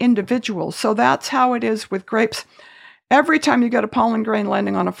 independent individuals. So that's how it is with grapes. Every time you get a pollen grain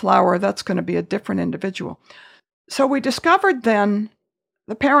landing on a flower, that's going to be a different individual. So we discovered then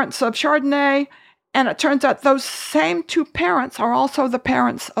the parents of Chardonnay, and it turns out those same 2 parents are also the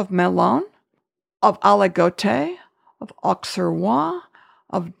parents of Melon, of Aligoté, of Auxerrois,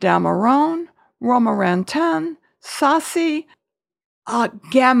 of Dameron, Romorantin, Sassy,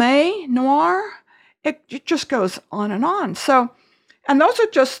 Gamay Noir. It just goes on and on. So, and those are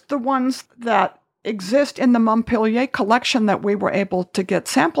just the ones that exist in the Montpellier collection that we were able to get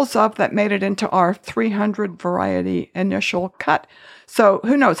samples of that made it into our 300 variety initial cut. So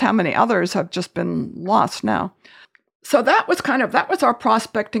who knows how many others have just been lost now. So that was our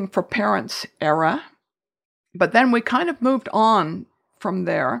prospecting for parents era. But then we kind of moved on from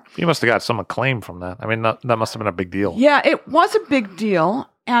there. You must have got some acclaim from that. I mean, that must have been a big deal. Yeah, it was a big deal.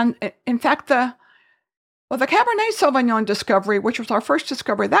 And in fact, the Cabernet Sauvignon discovery, which was our first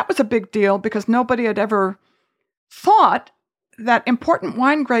discovery, that was a big deal because nobody had ever thought that important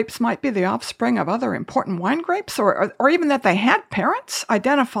wine grapes might be the offspring of other important wine grapes, or even that they had parents,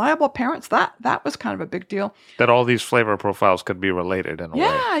 identifiable parents. That was kind of a big deal. That all these flavor profiles could be related in a way.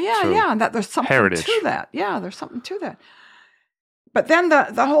 Yeah, and that there's something heritage to that. Yeah, there's something to that. But then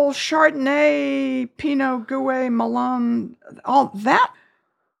the whole Chardonnay, Pinot, Gouais, Melon, all that,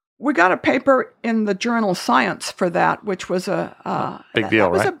 we got a paper in the journal Science for that, which was a big deal,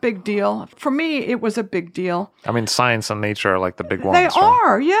 that was right? a big deal. For me, it was a big deal. I mean, science and nature are like the big ones. They right?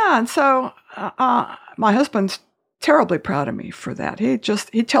 are, yeah. And so my husband's terribly proud of me for that. He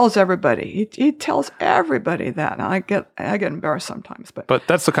tells everybody. He tells everybody that. And I get embarrassed sometimes, but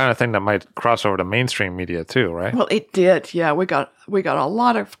that's the kind of thing that might cross over to mainstream media too, right? Well, it did. Yeah, we got a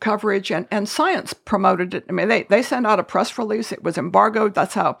lot of coverage, and Science promoted it. I mean, they sent out a press release. It was embargoed.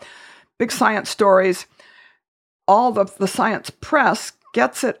 That's how big science stories. All of the science press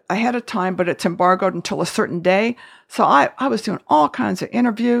gets it ahead of time, but it's embargoed until a certain day. So I was doing all kinds of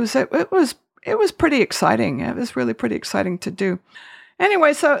interviews. It was pretty exciting. It was really pretty exciting to do.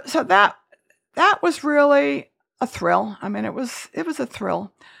 Anyway, so that was really a thrill. I mean, it was a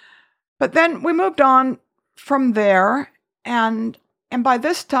thrill. But then we moved on from there, and by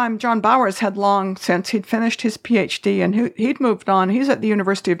this time, John Bowers had long since he'd finished his PhD, and he'd moved on. He's at the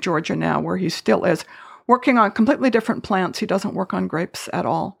University of Georgia now, where he still is, working on completely different plants. He doesn't work on grapes at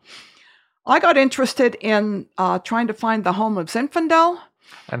all. I got interested in trying to find the home of Zinfandel.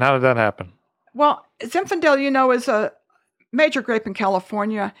 And how did that happen? Well, Zinfandel, is a major grape in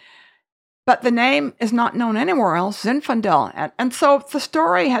California, but the name is not known anywhere else, Zinfandel. And so the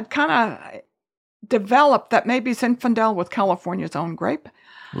story had kind of developed that maybe Zinfandel was California's own grape.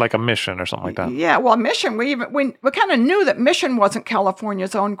 Like a Mission or something like that. Yeah, well, Mission, we kind of knew that Mission wasn't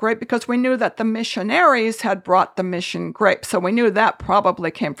California's own grape because we knew that the missionaries had brought the Mission grape. So we knew that probably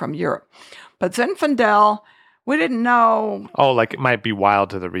came from Europe. But Zinfandel, we didn't know. Oh, like it might be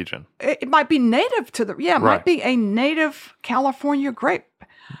wild to the region. It might be native to might be a native California grape.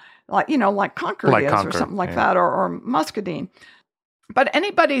 Like Concord is or something like that, or Muscadine. But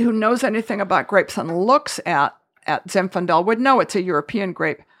anybody who knows anything about grapes and looks at Zinfandel would know it's a European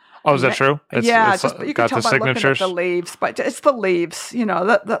grape. Oh, is that true? You can tell by looking at the leaves, but it's the leaves.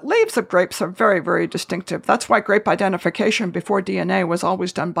 The leaves of grapes are very, very distinctive. That's why grape identification before DNA was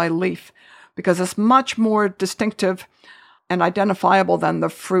always done by leaf, because it's much more distinctive and identifiable than the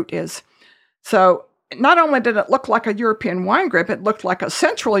fruit is. So not only did it look like a European wine grape, it looked like a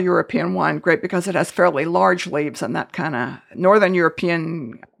Central European wine grape because it has fairly large leaves, and that kind of Northern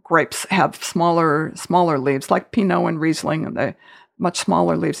European grapes have smaller leaves, like Pinot and Riesling, and they much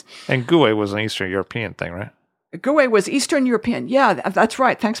smaller leaves. And Gouais was an Eastern European thing, right? Gouais was Eastern European. Yeah, that's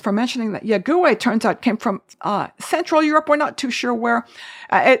right. Thanks for mentioning that. Yeah, Gouais turns out came from Central Europe. We're not too sure where.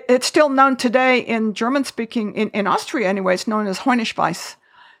 It's still known today in German-speaking, in Austria anyway, it's known as Heunischweiss.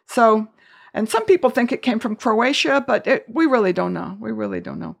 So, and some people think it came from Croatia, but we really don't know. We really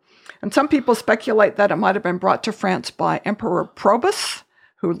don't know. And some people speculate that it might have been brought to France by Emperor Probus,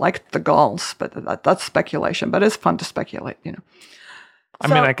 who liked the Gauls, but that's speculation. But it's fun to speculate, I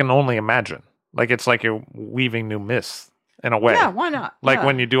mean, I can only imagine. Like, it's like you're weaving new myths in a way. Yeah, why not? Like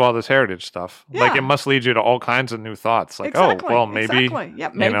when you do all this heritage stuff. Yeah. Like, it must lead you to all kinds of new thoughts. Like, exactly, oh, well, maybe. Exactly. Yeah,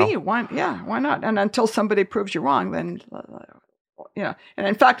 maybe. Why not? And until somebody proves you wrong, then, And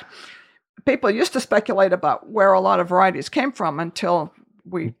in fact, people used to speculate about where a lot of varieties came from until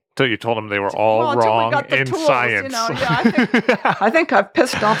you told them they were all wrong in tools, science. I think I've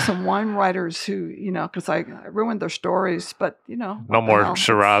pissed off some wine writers who, because I ruined their stories, but no more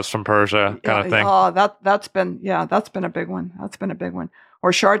Shiraz from Persia kind of thing. Oh, that's been a big one. That's been a big one. Or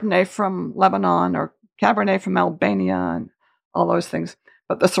Chardonnay from Lebanon, or Cabernet from Albania, and all those things.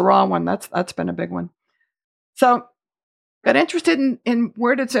 But the Syrah one, that's been a big one. So got interested in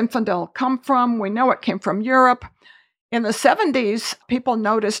where did Zinfandel come from? We know it came from Europe. In the 70s, people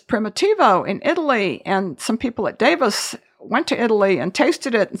noticed Primitivo in Italy, and some people at Davis went to Italy and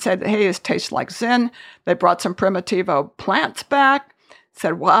tasted it and said, hey, it tastes like Zin. They brought some Primitivo plants back,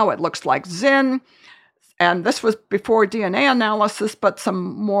 said, wow, it looks like Zin. And this was before DNA analysis, but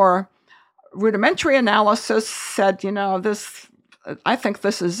some more rudimentary analysis said, I think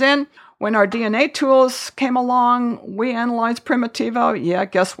this is Zin. When our DNA tools came along, we analyzed Primitivo. Yeah,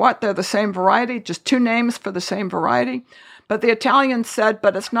 guess what? They're the same variety, just two names for the same variety. But the Italians said,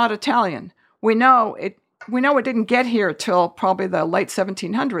 but it's not Italian. We know it didn't get here till probably the late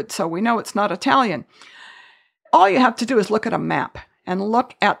 1700s, so we know it's not Italian. All you have to do is look at a map and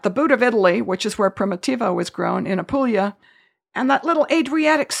look at the boot of Italy, which is where Primitivo is grown in Apulia, and that little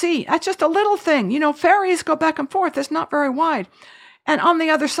Adriatic Sea. That's just a little thing. Ferries go back and forth. It's not very wide. And on the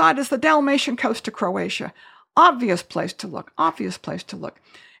other side is the Dalmatian coast of Croatia. Obvious place to look.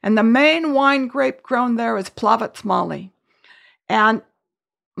 And the main wine grape grown there is Plavac Mali. And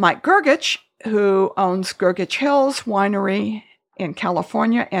Mike Grgic, who owns Grgic Hills Winery in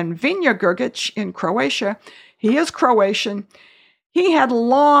California and Vinja Grgic in Croatia, he is Croatian. He had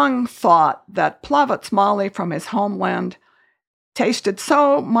long thought that Plavac Mali from his homeland tasted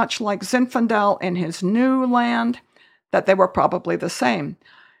so much like Zinfandel in his new land that they were probably the same.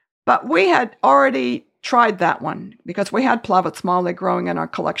 But we had already tried that one because we had Plavac Mali growing in our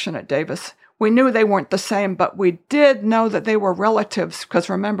collection at Davis. We knew they weren't the same, but we did know that they were relatives because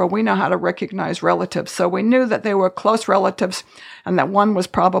remember, we know how to recognize relatives. So we knew that they were close relatives and that one was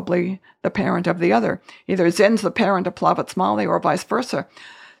probably the parent of the other. Either Zin's the parent of Plavac Mali or vice versa.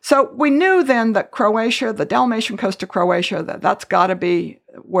 So we knew then that Croatia, the Dalmatian coast of Croatia, that's got to be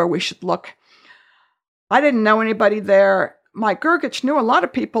where we should look. I didn't know anybody there. my Grgich knew a lot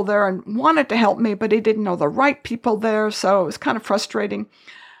of people there and wanted to help me, but he didn't know the right people there, so it was kind of frustrating.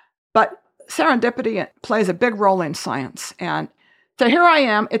 But serendipity plays a big role in science. And so here I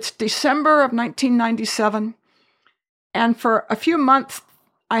am. It's December of 1997. And for a few months,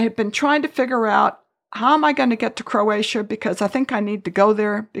 I had been trying to figure out how am I going to get to Croatia, because I think I need to go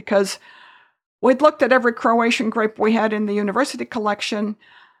there, because we'd looked at every Croatian grape we had in the university collection.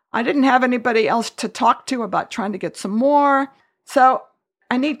 I didn't have anybody else to talk to about trying to get some more. So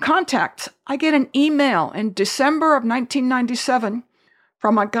I need contacts. I get an email in December of 1997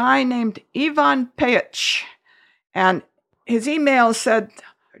 from a guy named Ivan Pejic. And his email said,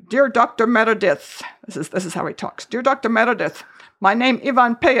 "Dear Dr. Meredith," this is how he talks. "Dear Dr. Meredith, my name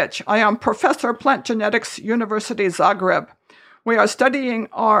Ivan Pejic. I am Professor of Plant Genetics, University Zagreb. We are studying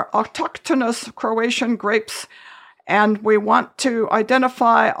our autochthonous Croatian grapes, and we want to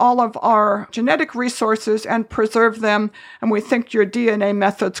identify all of our genetic resources and preserve them, and we think your DNA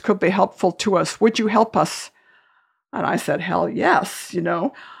methods could be helpful to us. Would you help us?" And I said, hell yes,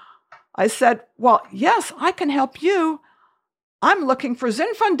 I said, "Well, yes, I can help you. I'm looking for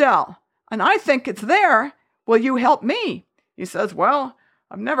Zinfandel, and I think it's there. Will you help me?" He says, "Well,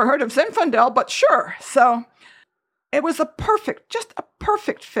 I've never heard of Zinfandel, but sure." So it was just a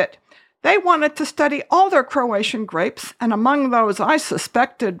perfect fit. They wanted to study all their Croatian grapes, and among those I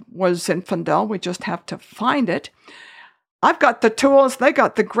suspected was Zinfandel. We just have to find it. I've got the tools, they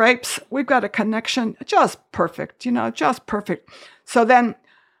got the grapes, we've got a connection. Just perfect, just perfect. So then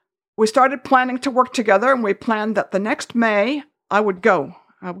we started planning to work together, and we planned that the next May I would go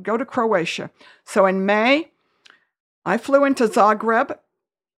to Croatia. So in May, I flew into Zagreb,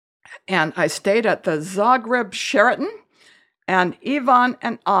 and I stayed at the Zagreb Sheraton. And Ivan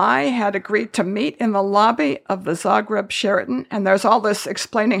and I had agreed to meet in the lobby of the Zagreb Sheraton. And there's all this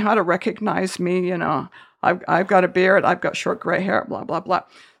explaining how to recognize me. I've got a beard, I've got short gray hair, blah, blah, blah.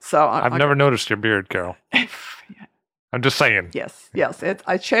 So I've never noticed your beard, Carole. I'm just saying. Yes.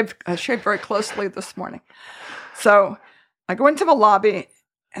 I shaved very closely this morning. So I go into the lobby,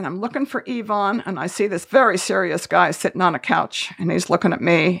 and I'm looking for Ivan, and I see this very serious guy sitting on a couch, and he's looking at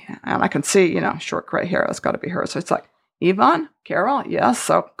me, and I can see, short gray hair. That's got to be her. So it's like, "Ivan? Carole? Yes."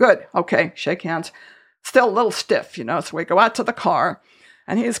 So good. Okay. Shake hands. Still a little stiff, So we go out to the car,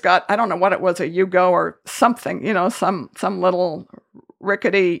 and he's got, I don't know what it was, a Yugo or something, some little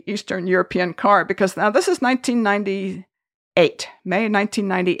rickety Eastern European car, because now this is 1998, May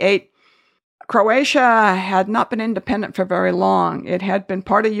 1998. Croatia had not been independent for very long. It had been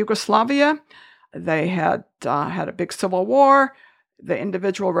part of Yugoslavia. They had had a big civil war. The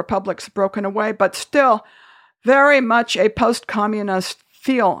individual republics broken away, but still very much a post-communist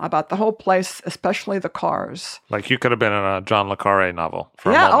feel about the whole place, especially the cars. Like you could have been in a John le Carre novel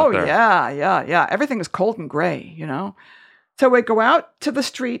for a moment there. Yeah. Everything is cold and gray, So we go out to the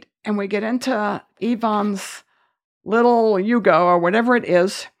street, and we get into Ivan's little Yugo or whatever it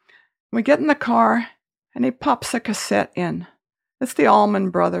is. We get in the car, and he pops a cassette in. It's the Allman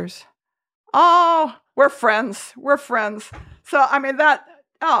Brothers. Oh, we're friends. So,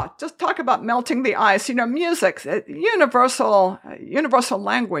 just talk about melting the ice. Music's universal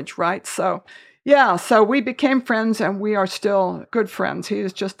language, right? So, yeah, so we became friends, and we are still good friends. He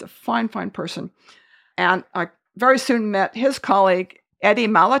is just a fine, fine person. And I very soon met his colleague, Eddie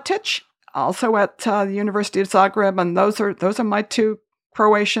Malatic, also at the University of Zagreb, and those are my two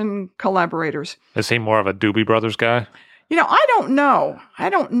Croatian collaborators. Is he more of a Doobie Brothers guy? I don't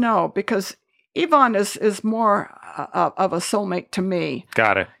know, because Ivan is more of a soulmate to me.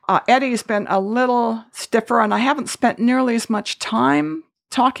 Got it. Eddie's been a little stiffer, and I haven't spent nearly as much time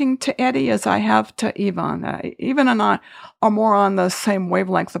talking to Eddie as I have to Ivan. Ivan and I are more on the same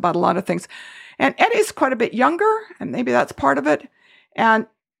wavelength about a lot of things. And Eddie's quite a bit younger, and maybe that's part of it. And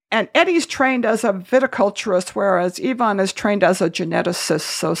Eddie's trained as a viticulturist, whereas Ivan is trained as a geneticist.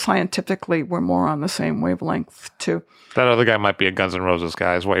 So scientifically, we're more on the same wavelength, too. That other guy might be a Guns N' Roses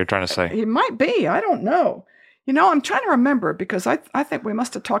guy, is what you're trying to say. He might be. I don't know. I'm trying to remember, because I think we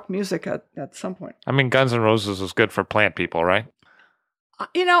must have talked music at some point. Guns N' Roses is good for plant people, right?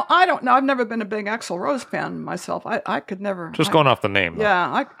 I don't know. I've never been a big Axl Rose fan myself. I could never. Just going off the name, though.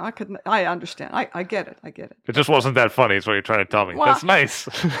 Yeah, I could. I understand. I get it. It just wasn't that funny, is what you're trying to tell me. Well, that's nice.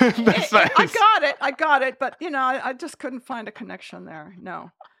 That's nice. I got it. But, I just couldn't find a connection there.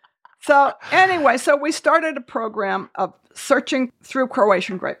 No. So anyway, we started a program of searching through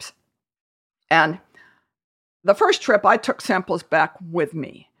Croatian grapes. And the first trip, I took samples back with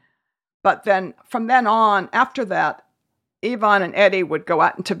me. But then from then on, after that, Ivan and Eddie would go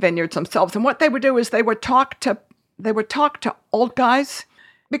out into vineyards themselves. And what they would do is they would talk to old guys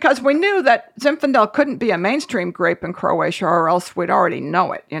because we knew that Zinfandel couldn't be a mainstream grape in Croatia, or else we'd already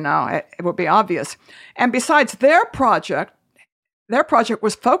know it. It would be obvious. And besides, their project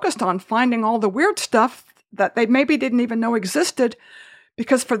was focused on finding all the weird stuff that they maybe didn't even know existed,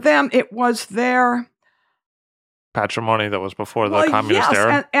 because for them it was their patrimony that was before the communist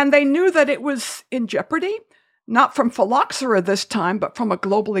era. And they knew that it was in jeopardy, not from phylloxera this time, but from a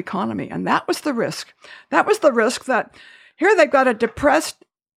global economy. And that was the risk. That was the risk that here they've got a depressed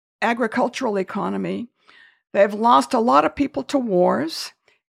agricultural economy. They've lost a lot of people to wars,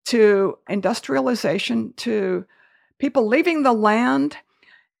 to industrialization, to people leaving the land.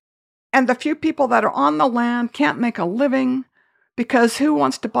 And the few people that are on the land can't make a living, because who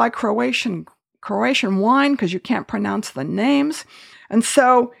wants to buy Croatian wine, because you can't pronounce the names. And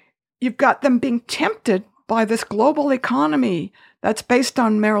so you've got them being tempted by this global economy that's based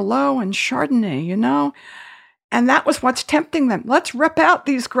on Merlot and Chardonnay, And that was what's tempting them. Let's rip out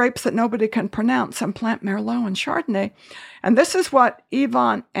these grapes that nobody can pronounce and plant Merlot and Chardonnay. And this is what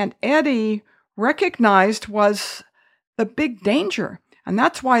Ivan and Eddie recognized was the big danger. And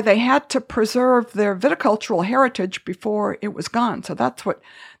that's why they had to preserve their viticultural heritage before it was gone. So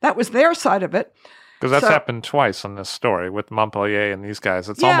that was their side of it. Because that's happened twice in this story with Montpellier and these guys.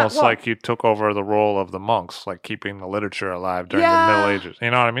 It's almost like you took over the role of the monks, like keeping the literature alive during the Middle Ages. You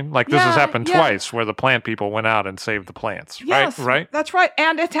know what I mean? Like this has happened twice, where the plant people went out and saved the plants. Yes, right? That's right.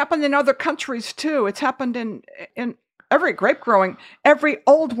 And it's happened in other countries too. It's happened in every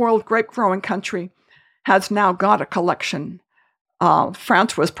old world grape growing country has now got a collection.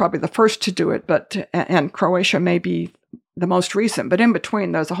 France was probably the first to do it, and Croatia may be the most recent. But in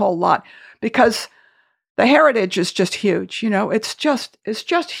between, there's a whole lot, because the heritage is just huge. It's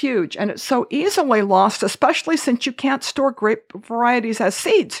just huge, and it's so easily lost, especially since you can't store grape varieties as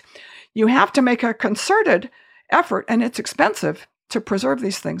seeds. You have to make a concerted effort, and it's expensive to preserve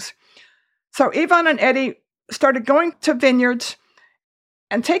these things. So Ivan and Eddie started going to vineyards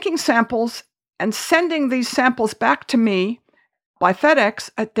and taking samples and sending these samples back to me by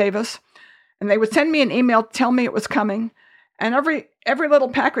FedEx at Davis, and they would send me an email, tell me it was coming, and every little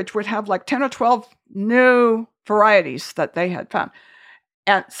package would have like 10 or 12 new varieties that they had found.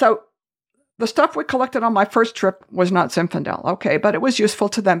 And so the stuff we collected on my first trip was not Zinfandel, okay, but it was useful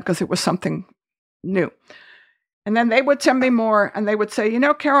to them because it was something new. And then they would send me more, and they would say,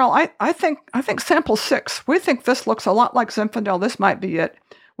 Carole, I think sample 6, we think this looks a lot like Zinfandel. This might be it.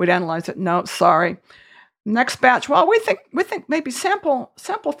 We'd analyze it. No, sorry. Next batch. Well, we think maybe sample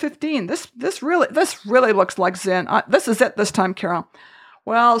 15. This really looks like Zin. This is it this time, Carole.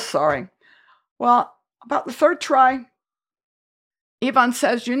 Well, sorry. Well, about the third try, Ivan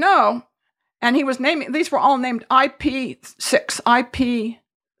says, and he was naming. These were all named IP6,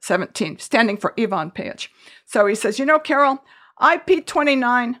 IP17, standing for Ivan Pajic. So he says, Carole,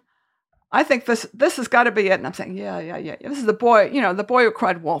 IP29. I think this has got to be it. And I'm saying, yeah. This is the boy who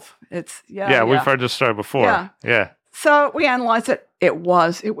cried wolf. It's, we've heard this story before. Yeah. So we analyzed it. It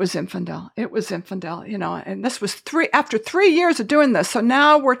was Zinfandel. It was Zinfandel, and this was after 3 years of doing this. So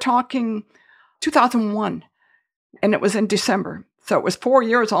now we're talking 2001, and it was in December. So it was 4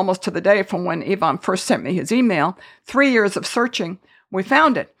 years almost to the day from when Ivan first sent me his email. 3 years of searching. We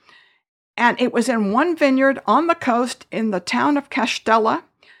found it. And it was in one vineyard on the coast in the town of Castella.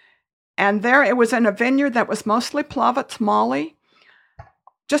 And there it was in a vineyard that was mostly Plavets Molly.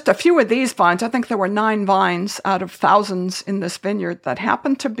 Just a few of these vines, I think there were 9 vines out of thousands in this vineyard that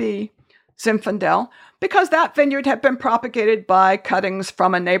happened to be Zinfandel, because that vineyard had been propagated by cuttings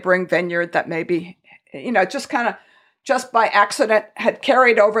from a neighboring vineyard that maybe, just by accident had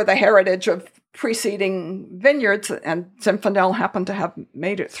carried over the heritage of preceding vineyards, and Zinfandel happened to have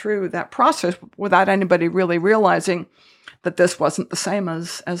made it through that process without anybody really realizing that this wasn't the same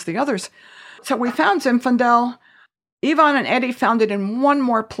as the others. So we found Zinfandel. Ivan and Eddie found it in one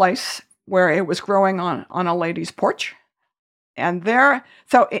more place where it was growing on a lady's porch. And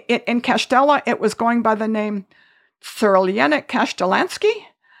in Castella, it was going by the name Cyrillianic Castellansky,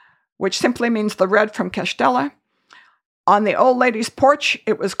 which simply means the red from Castella. On the old lady's porch,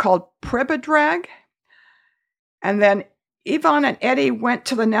 it was called Pribidrag. And then Ivan and Eddie went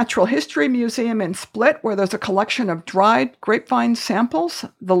to the Natural History Museum in Split, where there's a collection of dried grapevine samples,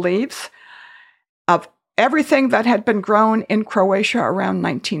 the leaves, of everything that had been grown in Croatia around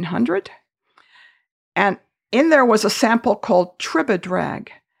 1900. And in there was a sample called Tribidrag,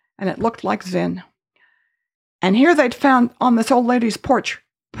 and it looked like Zin. And here they'd found on this old lady's porch,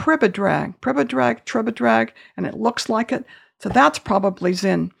 Tribidrag, and it looks like it. So that's probably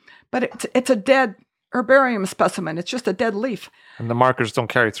Zin. But it's a dead herbarium specimen. It's just a dead leaf. And the markers don't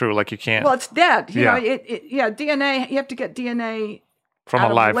carry through, like you can't. Well, it's dead. You know, DNA, you have to get DNA from out a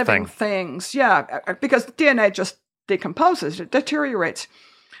of live living things. Yeah, because DNA just decomposes, it deteriorates.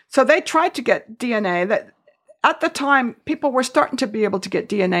 So they tried to get DNA that at the time, people were starting to be able to get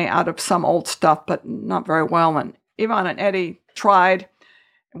DNA out of some old stuff, but not very well. And Yvonne and Eddie tried,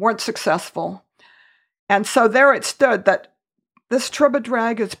 weren't successful. And so there it stood that this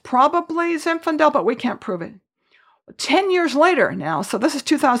tribodrag is probably Zinfandel, but we can't prove it. 10 years later now, so this is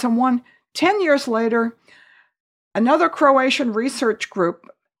 2001, 10 years later, another Croatian research group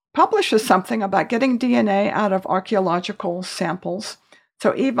publishes something about getting DNA out of archaeological samples.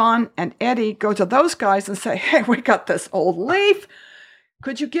 So Yvonne and Eddie go to those guys and say, hey, we got this old leaf.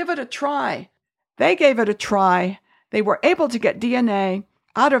 Could you give it a try? They gave it a try. They were able to get DNA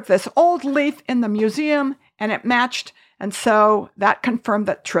out of this old leaf in the museum, and it matched. And so that confirmed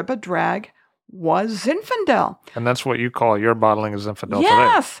that tribodrag was Zinfandel. And that's what you call your bottling of Zinfandel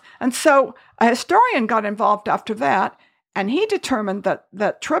Yes. today. And so a historian got involved after that, and he determined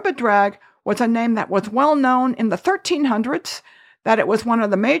that tribodrag was a name that was well known in the 1300s, that it was one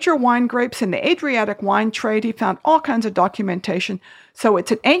of the major wine grapes in the Adriatic wine trade. He found all kinds of documentation. So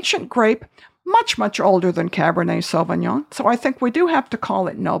it's an ancient grape, much, much older than Cabernet Sauvignon. So I think we do have to call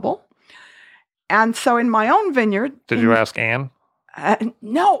it noble. And so in my own vineyard... Did you ask Anne?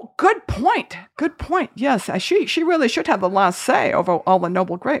 No, good point. Good point. Yes, she really should have the last say over all the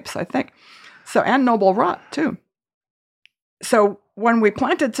noble grapes, I think. So, and noble rot, too. So when we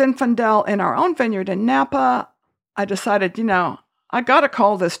planted Zinfandel in our own vineyard in Napa, I decided, I got to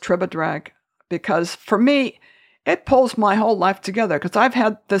call this tribodrag, because for me, it pulls my whole life together, because I've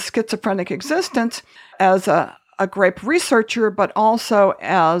had this schizophrenic existence as a grape researcher, but also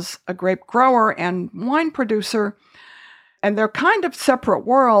as a grape grower and wine producer. And they're kind of separate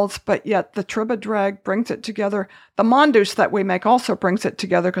worlds, but yet the tribodrag brings it together. The Mondoose that we make also brings it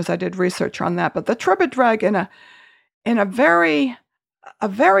together, because I did research on that. But the tribodrag in a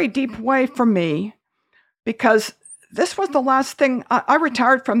very deep way for me, because this was the last thing. I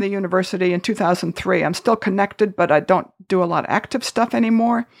retired from the university in 2003. I'm still connected, but I don't do a lot of active stuff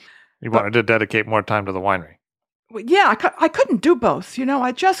anymore. You wanted to dedicate more time to the winery. Yeah, I couldn't do both.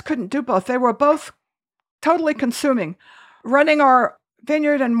 I just couldn't do both. They were both totally consuming. Running our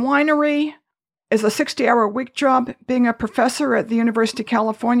vineyard and winery is a 60-hour-a-week job. Being a professor at the University of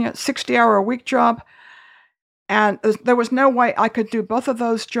California, 60-hour-a-week job. And there was no way I could do both of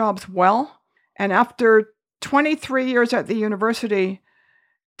those jobs well. And after 23 years at the university,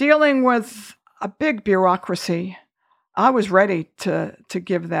 dealing with a big bureaucracy, I was ready to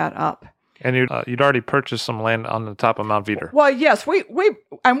give that up. And you'd already purchased some land on the top of Mount Veeder. Well, yes, we'd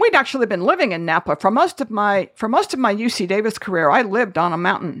actually been living in Napa for most of my UC Davis career. I lived on a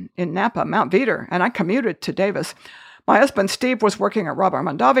mountain in Napa, Mount Veeder, and I commuted to Davis. My husband Steve was working at Robert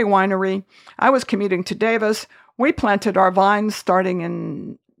Mondavi Winery. I was commuting to Davis. We planted our vines starting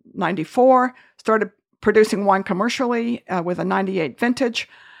in '94. Started producing wine commercially with a '98 vintage.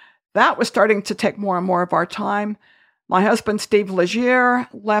 That was starting to take more and more of our time. My husband, Steve Legier,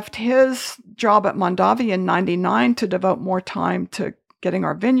 left his job at Mondavi in '99 to devote more time to getting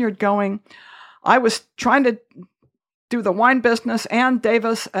our vineyard going. I was trying to do the wine business and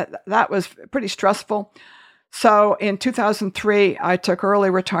Davis. That was pretty stressful. So in 2003, I took early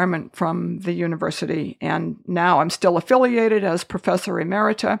retirement from the university, and now I'm still affiliated as Professor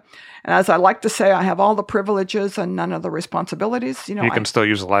Emerita. And as I like to say, I have all the privileges and none of the responsibilities. You can still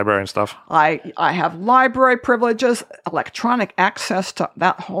use the library and stuff? I have library privileges, electronic access to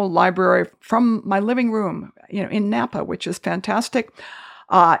that whole library from my living room, in Napa, which is fantastic.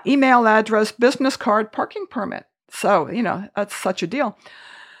 Email address, business card, parking permit. So, that's such a deal.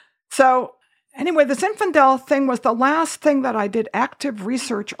 So anyway, the Zinfandel thing was the last thing that I did active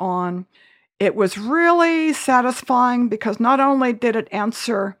research on. It was really satisfying because not only did it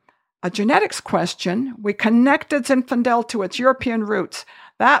answer a genetics question, we connected Zinfandel to its European roots.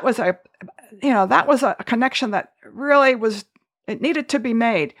 That was a connection that really it needed to be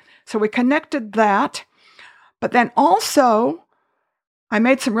made. So we connected that. But then also, I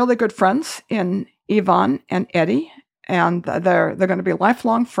made some really good friends in Yvonne and Eddie, and they're going to be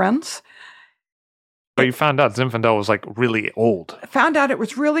lifelong friends. But you found out Zinfandel was really old. Found out it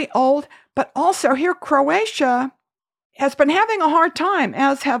was really old, but also here Croatia has been having a hard time,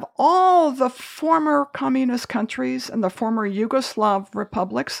 as have all the former communist countries and the former Yugoslav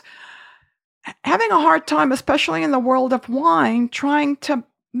republics, having a hard time, especially in the world of wine, trying to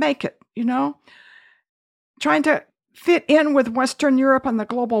make it, trying to fit in with Western Europe and the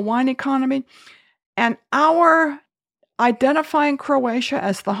global wine economy. And our identifying Croatia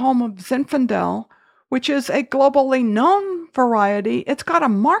as the home of Zinfandel, which is a globally known variety. It's got a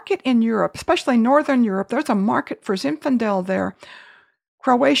market in Europe, especially Northern Europe. There's a market for Zinfandel there.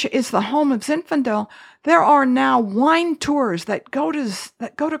 Croatia is the home of Zinfandel. There are now wine tours that go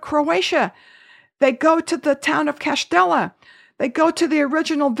to Croatia. They go to the town of Castella. They go to the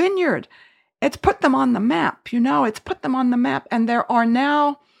original vineyard. It's put them on the map, it's put them on the map. And there are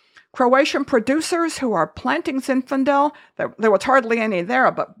now Croatian producers who are planting Zinfandel. There was hardly any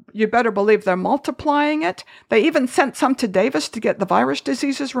there, but you better believe they're multiplying it. They even sent some to Davis to get the virus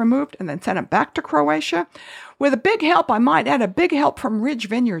diseases removed and then sent it back to Croatia. With a big help, I might add, a big help from Ridge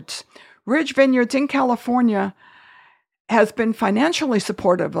Vineyards. Ridge Vineyards in California has been financially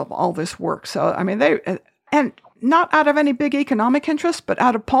supportive of all this work. So, and not out of any big economic interest, but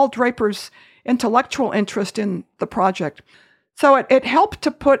out of Paul Draper's intellectual interest in the project. So it helped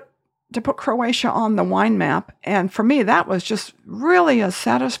to put Croatia on the wine map. And for me, that was just really a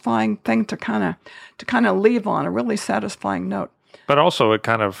satisfying thing to kind of leave on, a really satisfying note. But also it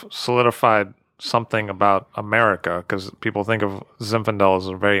kind of solidified something about America, because people think of Zinfandel as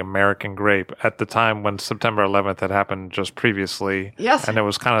a very American grape at the time when September 11th had happened just previously. Yes. And it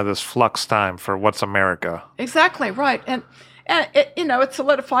was kind of this flux time for what's America. Exactly, right. And it, it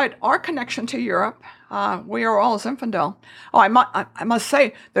solidified our connection to Europe. We are all Zinfandel. Oh, I must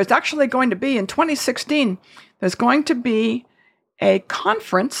say, there's actually going to be, in 2016, there's going to be a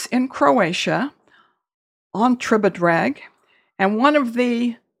conference in Croatia on Tribodrag. And one of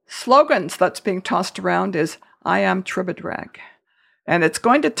the slogans that's being tossed around is, I am Tribodrag. And it's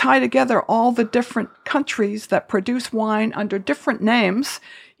going to tie together all the different countries that produce wine under different names,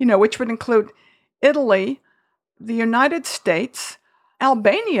 which would include Italy, the United States,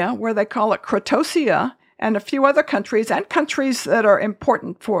 Albania, where they call it Crotosia, and a few other countries, and countries that are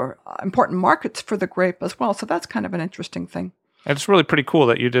important markets for the grape as well. So that's kind of an interesting thing. And it's really pretty cool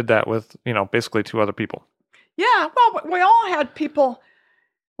that you did that with, basically 2 other people. Yeah, well, we all had people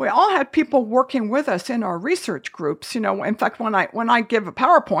working with us in our research groups. In fact, when I give a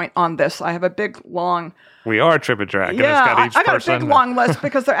PowerPoint on this, I have a big, long... We are Tribodrag. Yeah, and it's got each I got person. a big, long list,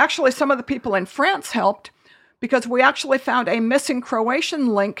 because actually some of the people in France helped, because we actually found a missing Croatian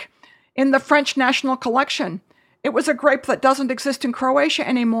link in the French National Collection. It was a grape that doesn't exist in Croatia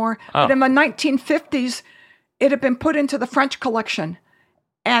anymore, but in the 1950s, it had been put into the French collection.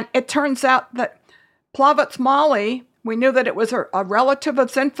 And it turns out that Plavec Mali, we knew that it was a relative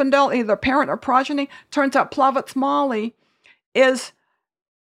of Zinfandel, either parent or progeny. Turns out Plavec Mali is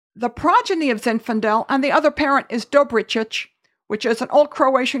the progeny of Zinfandel, and the other parent is Dobricic, which is an old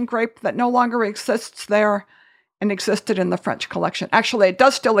Croatian grape that no longer exists there and existed in the French collection. Actually, it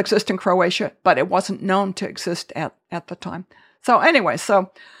does still exist in Croatia, but it wasn't known to exist at the time. So anyway,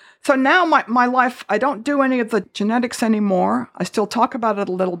 so now my life, I don't do any of the genetics anymore. I still talk about it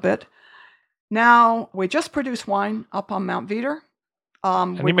a little bit. Now, we just produce wine up on Mount Veeder.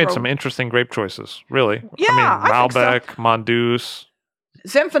 And you made some interesting grape choices, really. Yeah, I think Malbec, so. Mondouse.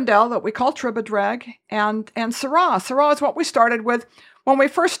 Zinfandel, that we call Tribodrag, and Syrah. Syrah is what we started with. When we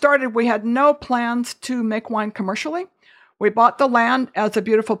first started, we had no plans to make wine commercially. We bought the land as a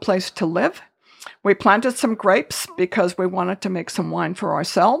beautiful place to live. We planted some grapes because we wanted to make some wine for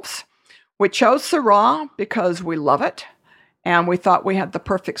ourselves. We chose Syrah because we love it, and we thought we had the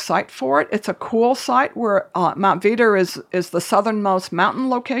perfect site for it. It's a cool site where Mount Veeder is the southernmost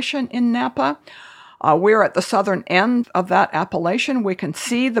mountain location in Napa. We're at the southern end of that appellation. We can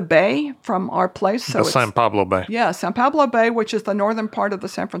see the bay from our place. So the San Pablo Bay. Yeah, San Pablo Bay, which is the northern part of the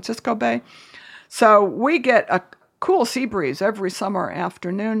San Francisco Bay. So we get a cool sea breeze every summer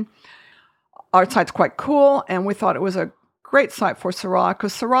afternoon. Our site's quite cool, and we thought it was a great site for Syrah,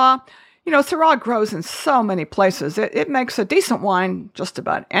 because Syrah grows in so many places. It makes a decent wine just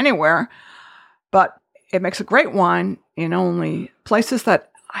about anywhere, but it makes a great wine in only places that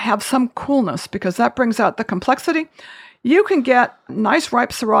have some coolness, because that brings out the complexity. You can get nice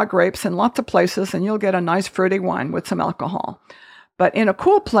ripe Syrah grapes in lots of places, and you'll get a nice fruity wine with some alcohol. But in a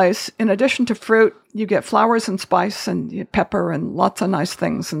cool place, in addition to fruit, you get flowers and spice and pepper and lots of nice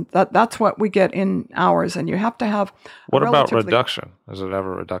things. And that's what we get in ours. And you have to have... What about reduction? Is it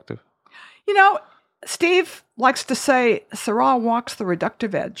ever reductive? Steve likes to say Syrah walks the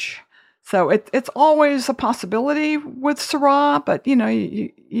reductive edge. So it's always a possibility with Syrah, but you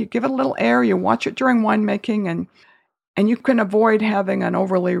give it a little air, you watch it during winemaking, and you can avoid having an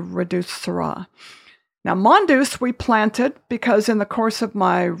overly reduced Syrah. Now, Mondouse we planted because in the course of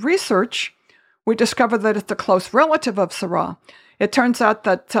my research, we discovered that it's a close relative of Syrah. It turns out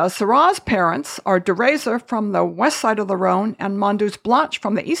that Syrah's parents are de Reyser from the west side of the Rhone and Mondouse Blanche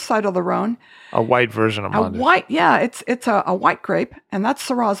from the east side of the Rhone. A white version of Mondouse. It's a white grape, and that's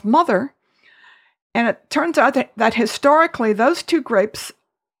Syrah's mother. And it turns out that historically those two grapes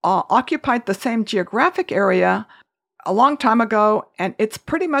occupied the same geographic area a long time ago, and it's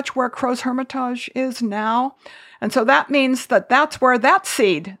pretty much where Crow's Hermitage is now. And so that means that that's where that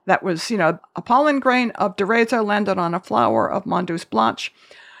seed that was, a pollen grain of Durazo landed on a flower of Mondouce Blanche.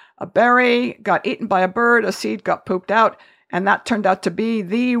 A berry got eaten by a bird, a seed got pooped out, and that turned out to be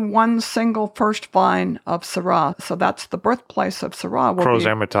the one single first vine of Syrah. So that's the birthplace of Syrah. Crow's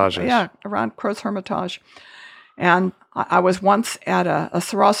Hermitage. Yeah, around Crow's Hermitage. And I was once at a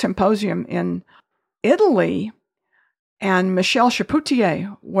Syrah symposium in Italy, and Michel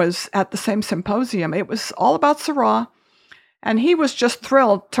Chapoutier was at the same symposium. It was all about Syrah, and he was just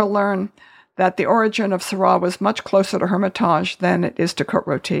thrilled to learn that the origin of Syrah was much closer to Hermitage than it is to Côte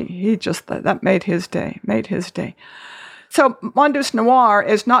Rôtie. That made his day. So Mondouce Noir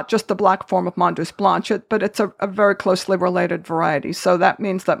is not just the black form of Mondouce Blanche, but it's a very closely related variety. So that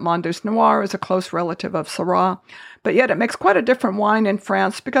means that Mondouce Noir is a close relative of Syrah, but yet it makes quite a different wine in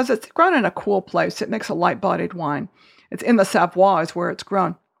France because it's grown in a cool place. It makes a light-bodied wine. It's in the Savoie is where it's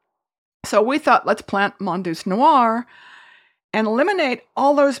grown. So we thought, let's plant Mondouce Noir and eliminate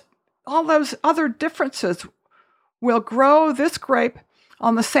all those other differences. We'll grow this grape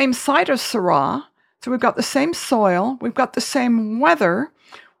on the same site as Syrah. So we've got the same soil, we've got the same weather,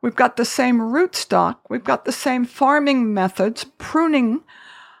 we've got the same rootstock, we've got the same farming methods, pruning,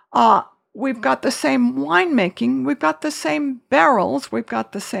 we've got the same winemaking, we've got the same barrels, we've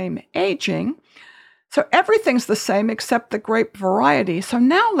got the same aging. So everything's the same except the grape variety. So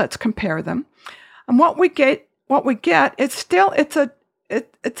now let's compare them. And what we get, it's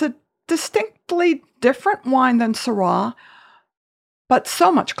a distinctly different wine than Syrah, but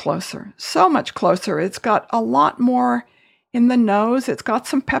so much closer. It's got a lot more in the nose. It's got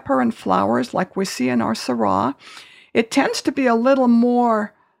some pepper and flowers like we see in our Syrah. It tends to be a little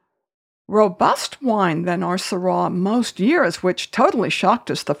more robust wine than our Syrah most years, which totally shocked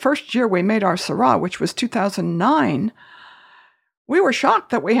us. The first year we made our Syrah, which was 2009, we were shocked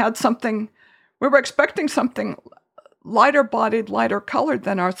that we had something, we were expecting something lighter bodied, lighter colored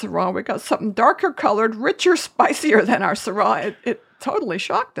than our Syrah. We got something darker colored, richer, spicier than our Syrah. It totally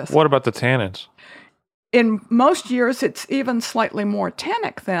shocked us. What about the tannins? In most years, it's even slightly more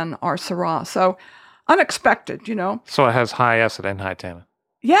tannic than our Syrah. So unexpected, So it has high acid and high tannin.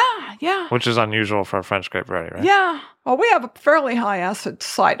 Yeah. Which is unusual for a French grape variety, right? Yeah. Well, we have a fairly high acid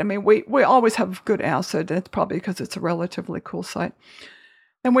site. I mean, we always have good acid. It's probably because it's a relatively cool site.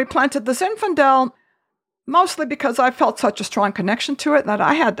 And we planted the Zinfandel mostly because I felt such a strong connection to it that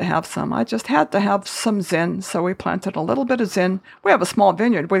I had to have some. I just had to have some Zin. So we planted a little bit of Zin. We have a small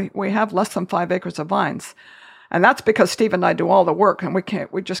vineyard. We have less than 5 acres of vines. And that's because Steve and I do all the work, and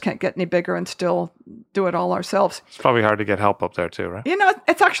we just can't get any bigger and still do it all ourselves. It's probably hard to get help up there too, right?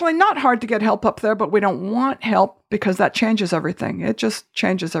 It's actually not hard to get help up there, but we don't want help because that changes everything. It just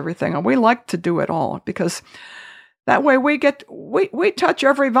changes everything. And we like to do it all because that way we touch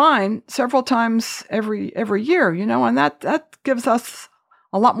every vine several times every year, and that gives us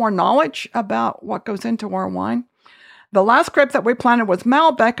a lot more knowledge about what goes into our wine. The last grape that we planted was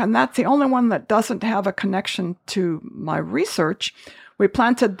Malbec, and that's the only one that doesn't have a connection to my research. We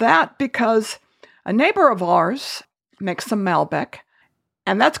planted that because a neighbor of ours makes some Malbec,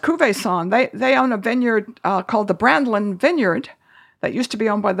 and that's Cuvée San. They own a vineyard called the Brandlin Vineyard that used to be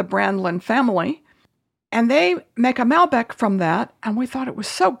owned by the Brandlin family, and they make a Malbec from that, and we thought it was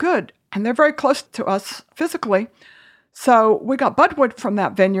so good, and they're very close to us physically. So we got budwood from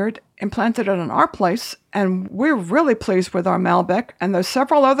that vineyard and planted it on our place, and we're really pleased with our Malbec. And there's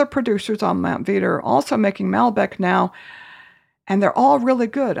several other producers on Mount Veeder also making Malbec now, and they're all really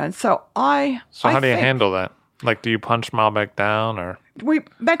good. And so how do you handle that? Like, do you punch Malbec down, or? We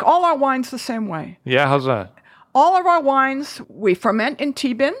make all our wines the same way. Yeah, how's that? All of our wines, we ferment in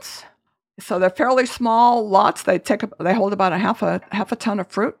T-bins. So they're fairly small lots. They hold about a half a ton of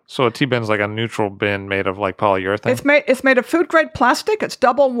fruit. So a T-bin's like a neutral bin made of like polyurethane? It's made of food-grade plastic. It's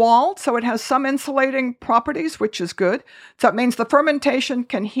double-walled, so it has some insulating properties, which is good. So it means the fermentation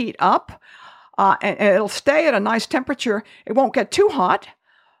can heat up, and it'll stay at a nice temperature. It won't get too hot,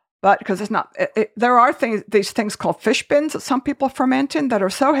 but because it's not, there are these things called fish bins that some people ferment in that are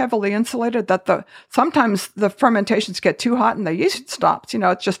so heavily insulated that sometimes the fermentations get too hot and the yeast stops.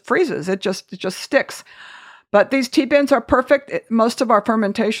 It just freezes. It just sticks. But these tea bins are perfect. Most of our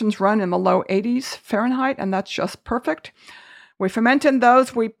fermentations run in the low 80s Fahrenheit, and that's just perfect. We ferment in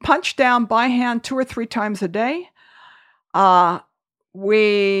those. We punch down by hand 2 or 3 times a day.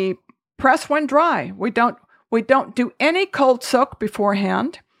 We press when dry. We don't do any cold soak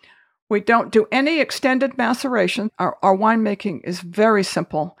beforehand. We don't do any extended maceration. Our winemaking is very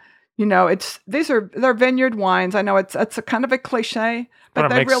simple. they're vineyard wines. I know it's a kind of a cliche, but it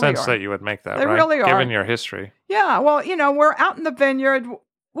they makes really sense are. that you would make that, They right? really are. Given your history. Yeah, well, we're out in the vineyard.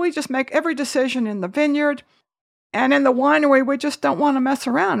 We just make every decision in the vineyard. And in the winery, we just don't want to mess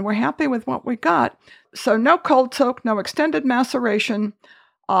around. We're happy with what we got. So no cold soak, no extended maceration.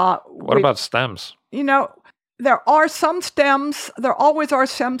 What about stems? There are some stems. There always are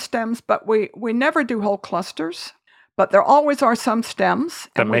some stems, but we never do whole clusters. But there always are some stems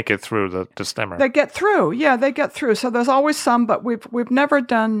that make it through the stemmer. They get through. Yeah, they get through. So there's always some, but we've never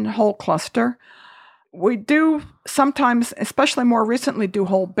done whole cluster. We do sometimes, especially more recently, do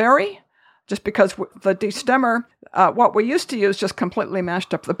whole berry, just because the destemmer, what we used to use just completely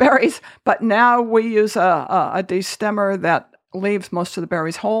mashed up the berries, but now we use a destemmer that leaves most of the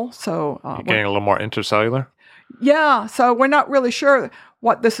berries whole. So you're getting a little more intercellular? Yeah, so we're not really sure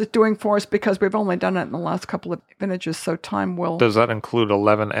what this is doing for us because we've only done it in the last couple of vintages, so time will... Does that include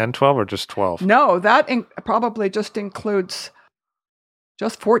 11 and 12 or just 12? No, that probably just includes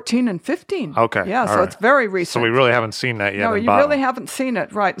just 14 and 15. Okay. Yeah, so it's very recent. So we really haven't seen that yet. No, you really haven't seen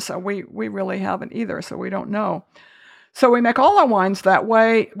it, right. So we really haven't either, so we don't know. So we make all our wines that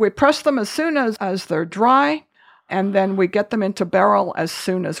way. We press them as soon as they're dry, and then we get them into barrel as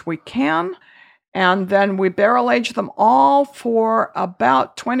soon as we can. And then we barrel age them all for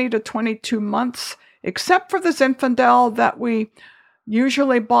about 20 to 22 months, except for the Zinfandel that we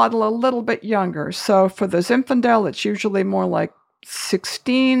usually bottle a little bit younger. So for the Zinfandel, it's usually more like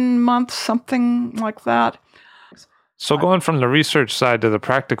 16 months, something like that. So going from the research side to the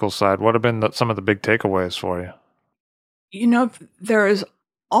practical side, what have been some of the big takeaways for you? There is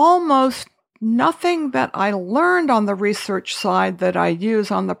almost nothing that I learned on the research side that I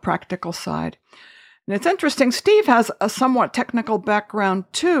use on the practical side. And it's interesting, Steve has a somewhat technical background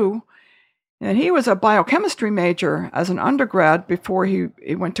too, and he was a biochemistry major as an undergrad before he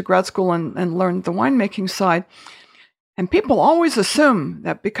went to grad school and learned the winemaking side. And people always assume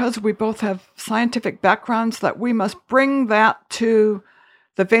that because we both have scientific backgrounds that we must bring that to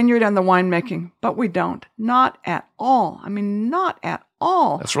the vineyard and the winemaking, but we don't. Not at all. I mean, not at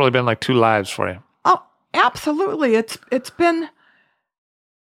all. It's really been like two lives for you. Oh, absolutely. It's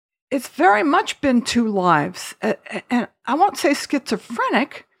very much been two lives. And I won't say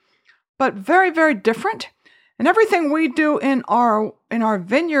schizophrenic, but very, very different. And everything we do in our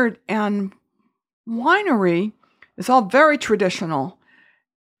vineyard and winery is all very traditional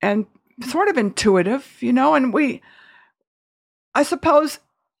and sort of intuitive, and I suppose,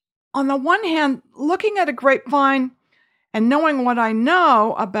 on the one hand, looking at a grapevine and knowing what I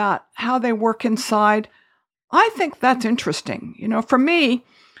know about how they work inside, I think that's interesting. For me,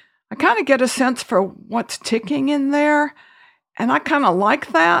 I kind of get a sense for what's ticking in there, and I kind of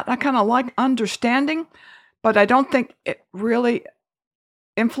like that. I kind of like understanding, but I don't think it really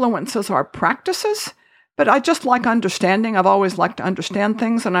influences our practices. But I just like understanding. I've always liked to understand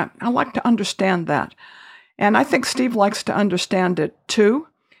things, and I like to understand that. And I think Steve likes to understand it too.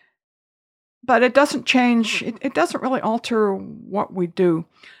 But it doesn't change. It doesn't really alter what we do.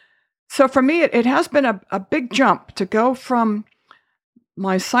 So for me, it has been a big jump to go from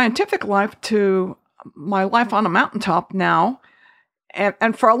my scientific life to my life on a mountaintop now.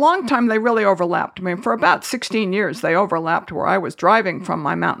 And for a long time, they really overlapped. I mean, for about 16 years, they overlapped where I was driving from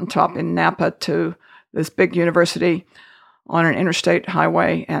my mountaintop in Napa to this big university on an interstate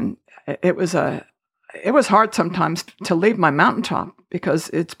highway. And it was hard sometimes to leave my mountaintop because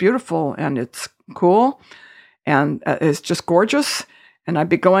it's beautiful and it's cool and it's just gorgeous. And I'd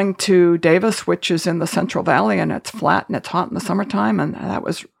be going to Davis, which is in the Central Valley, and it's flat and it's hot in the summertime. And that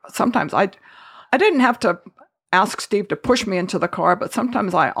was sometimes I didn't have to ask Steve to push me into the car, but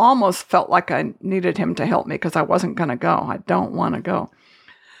sometimes I almost felt like I needed him to help me because I wasn't going to go. I don't want to go.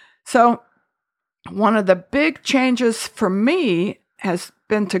 So one of the big changes for me has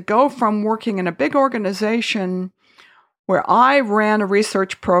been to go from working in a big organization where I ran a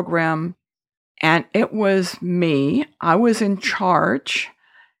research program and it was me. I was in charge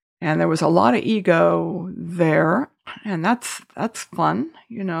and there was a lot of ego there. And that's fun.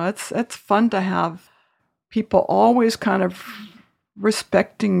 It's fun to have people always kind of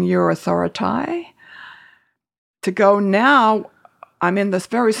respecting your authority. To go now, I'm in this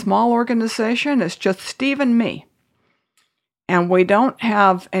very small organization. It's just Steve and me. And we don't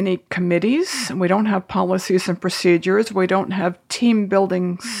have any committees. We don't have policies and procedures. We don't have team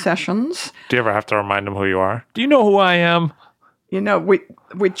building sessions. Do you ever have to remind them who you are? Do you know who I am?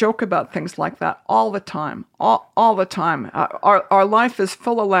 We joke about things like that all the time. All the time. Our life is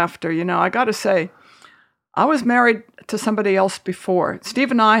full of laughter. I got to say, I was married to somebody else before.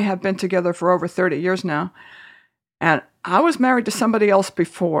 Steve and I have been together for over 30 years now. And I was married to somebody else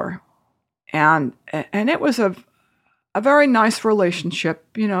before, and it was a very nice relationship,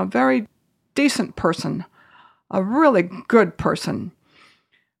 a very decent person, a really good person.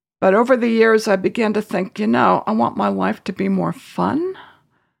 But over the years, I began to think, I want my life to be more fun.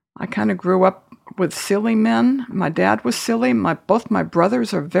 I kind of grew up with silly men. My dad was silly. Both my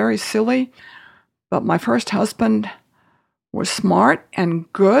brothers are very silly. But my first husband was smart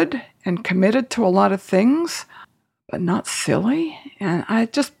and good and committed to a lot of things, but not silly. And I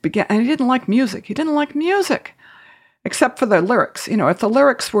just began, and he didn't like music. He didn't like music, except for the lyrics. If the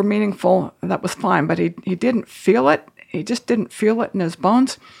lyrics were meaningful, that was fine, but he didn't feel it. He just didn't feel it in his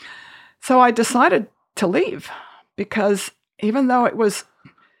bones. So I decided to leave, because even though it was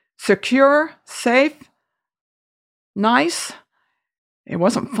secure, safe, nice, it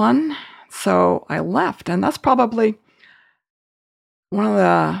wasn't fun. So I left, and that's probably one of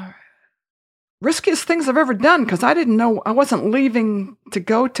the riskiest things I've ever done, because I didn't know, I wasn't leaving to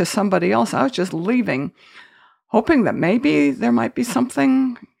go to somebody else. I was just leaving, hoping that maybe there might be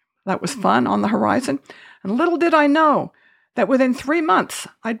something that was fun on the horizon. And little did I know that within 3 months,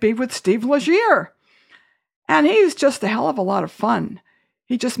 I'd be with Steve Legier. And he's just a hell of a lot of fun.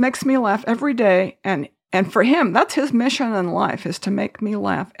 He just makes me laugh every day. And for him, that's his mission in life, is to make me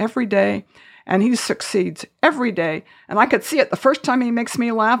laugh every day. And he succeeds every day. And I could see it the first time he makes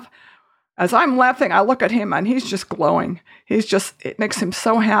me laugh. As I'm laughing, I look at him and he's just glowing. It makes him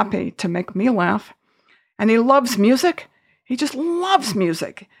so happy to make me laugh. And he loves music. He just loves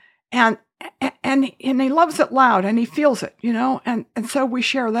music. And he loves it loud, and he feels it, and so we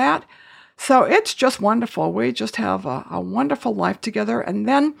share that. So it's just wonderful. We just have a wonderful life together. And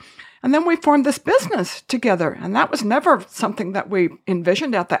then we formed this business together. And that was never something that we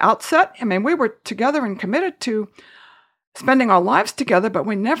envisioned at the outset. I mean, we were together and committed to spending our lives together, but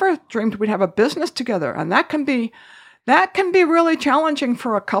we never dreamed we'd have a business together. And that can be really challenging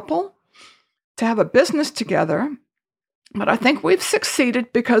for a couple to have a business together. But I think we've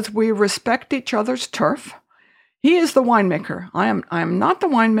succeeded because we respect each other's turf. He is the winemaker. I am not the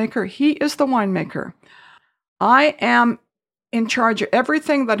winemaker. He is the winemaker. I am in charge of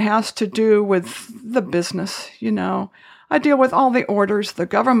everything that has to do with the business. I deal with all the orders, the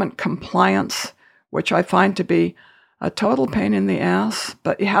government compliance, which I find to be a total pain in the ass,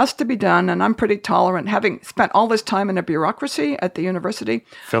 but it has to be done, and I'm pretty tolerant, having spent all this time in a bureaucracy at the university.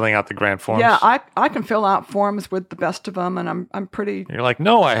 Filling out the grant forms? Yeah, I can fill out forms with the best of them, and I'm pretty... You're like,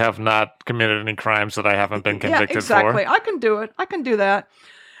 no, I have not committed any crimes that I haven't been convicted for. Yeah, exactly. I can do it. I can do that.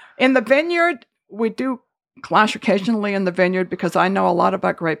 In the vineyard, we do clash occasionally in the vineyard, because I know a lot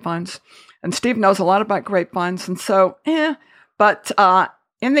about grapevines, and Steve knows a lot about grapevines, and so, but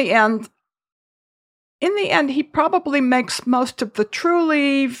in the end, he probably makes most of the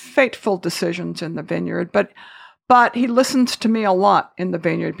truly fateful decisions in the vineyard, but he listens to me a lot in the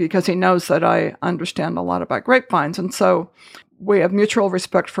vineyard, because he knows that I understand a lot about grapevines, and so we have mutual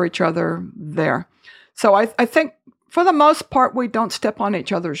respect for each other there. So I think, for the most part, we don't step on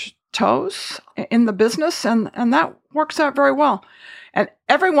each other's toes in the business, and that works out very well. And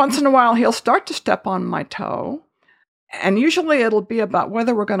every once in a while, he'll start to step on my toe, and usually it'll be about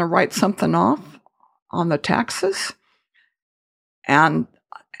whether we're going to write something off on the taxes, and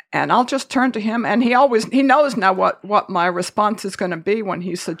I'll just turn to him, and he knows now what my response is going to be when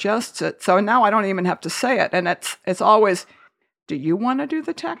he suggests it. So now I don't even have to say it, and it's always, do you want to do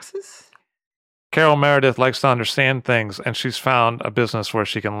the taxes? Carole Meredith likes to understand things, and she's found a business where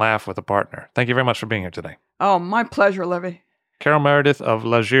she can laugh with a partner. Thank you very much for being here today. Oh, my pleasure, Livy. Carole Meredith of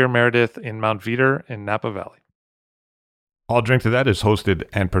Legier Meredith in Mount Veeder in Napa Valley. All Drink to That is hosted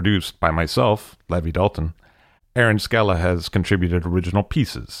and produced by myself, Levi Dalton. Aaron Scala has contributed original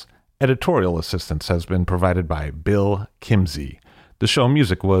pieces. Editorial assistance has been provided by Bill Kimsey. The show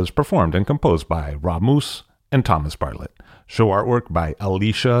music was performed and composed by Rob Moose and Thomas Bartlett. Show artwork by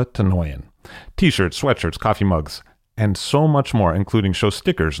Alicia Tenoyan. T-shirts, sweatshirts, coffee mugs, and so much more, including show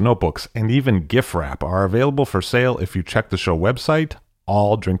stickers, notebooks, and even gift wrap, are available for sale if you check the show website,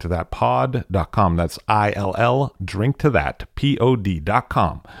 alldrinktothatpod.com. That's ILL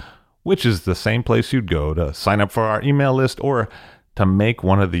drinktothatpod.com, which is the same place you'd go to sign up for our email list or to make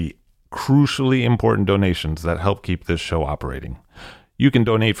one of the crucially important donations that help keep this show operating. You can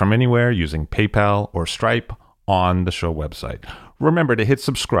donate from anywhere using PayPal or Stripe on the show website. Remember to hit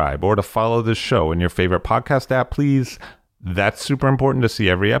subscribe or to follow this show in your favorite podcast app, please. That's super important to see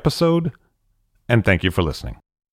every episode. And thank you for listening.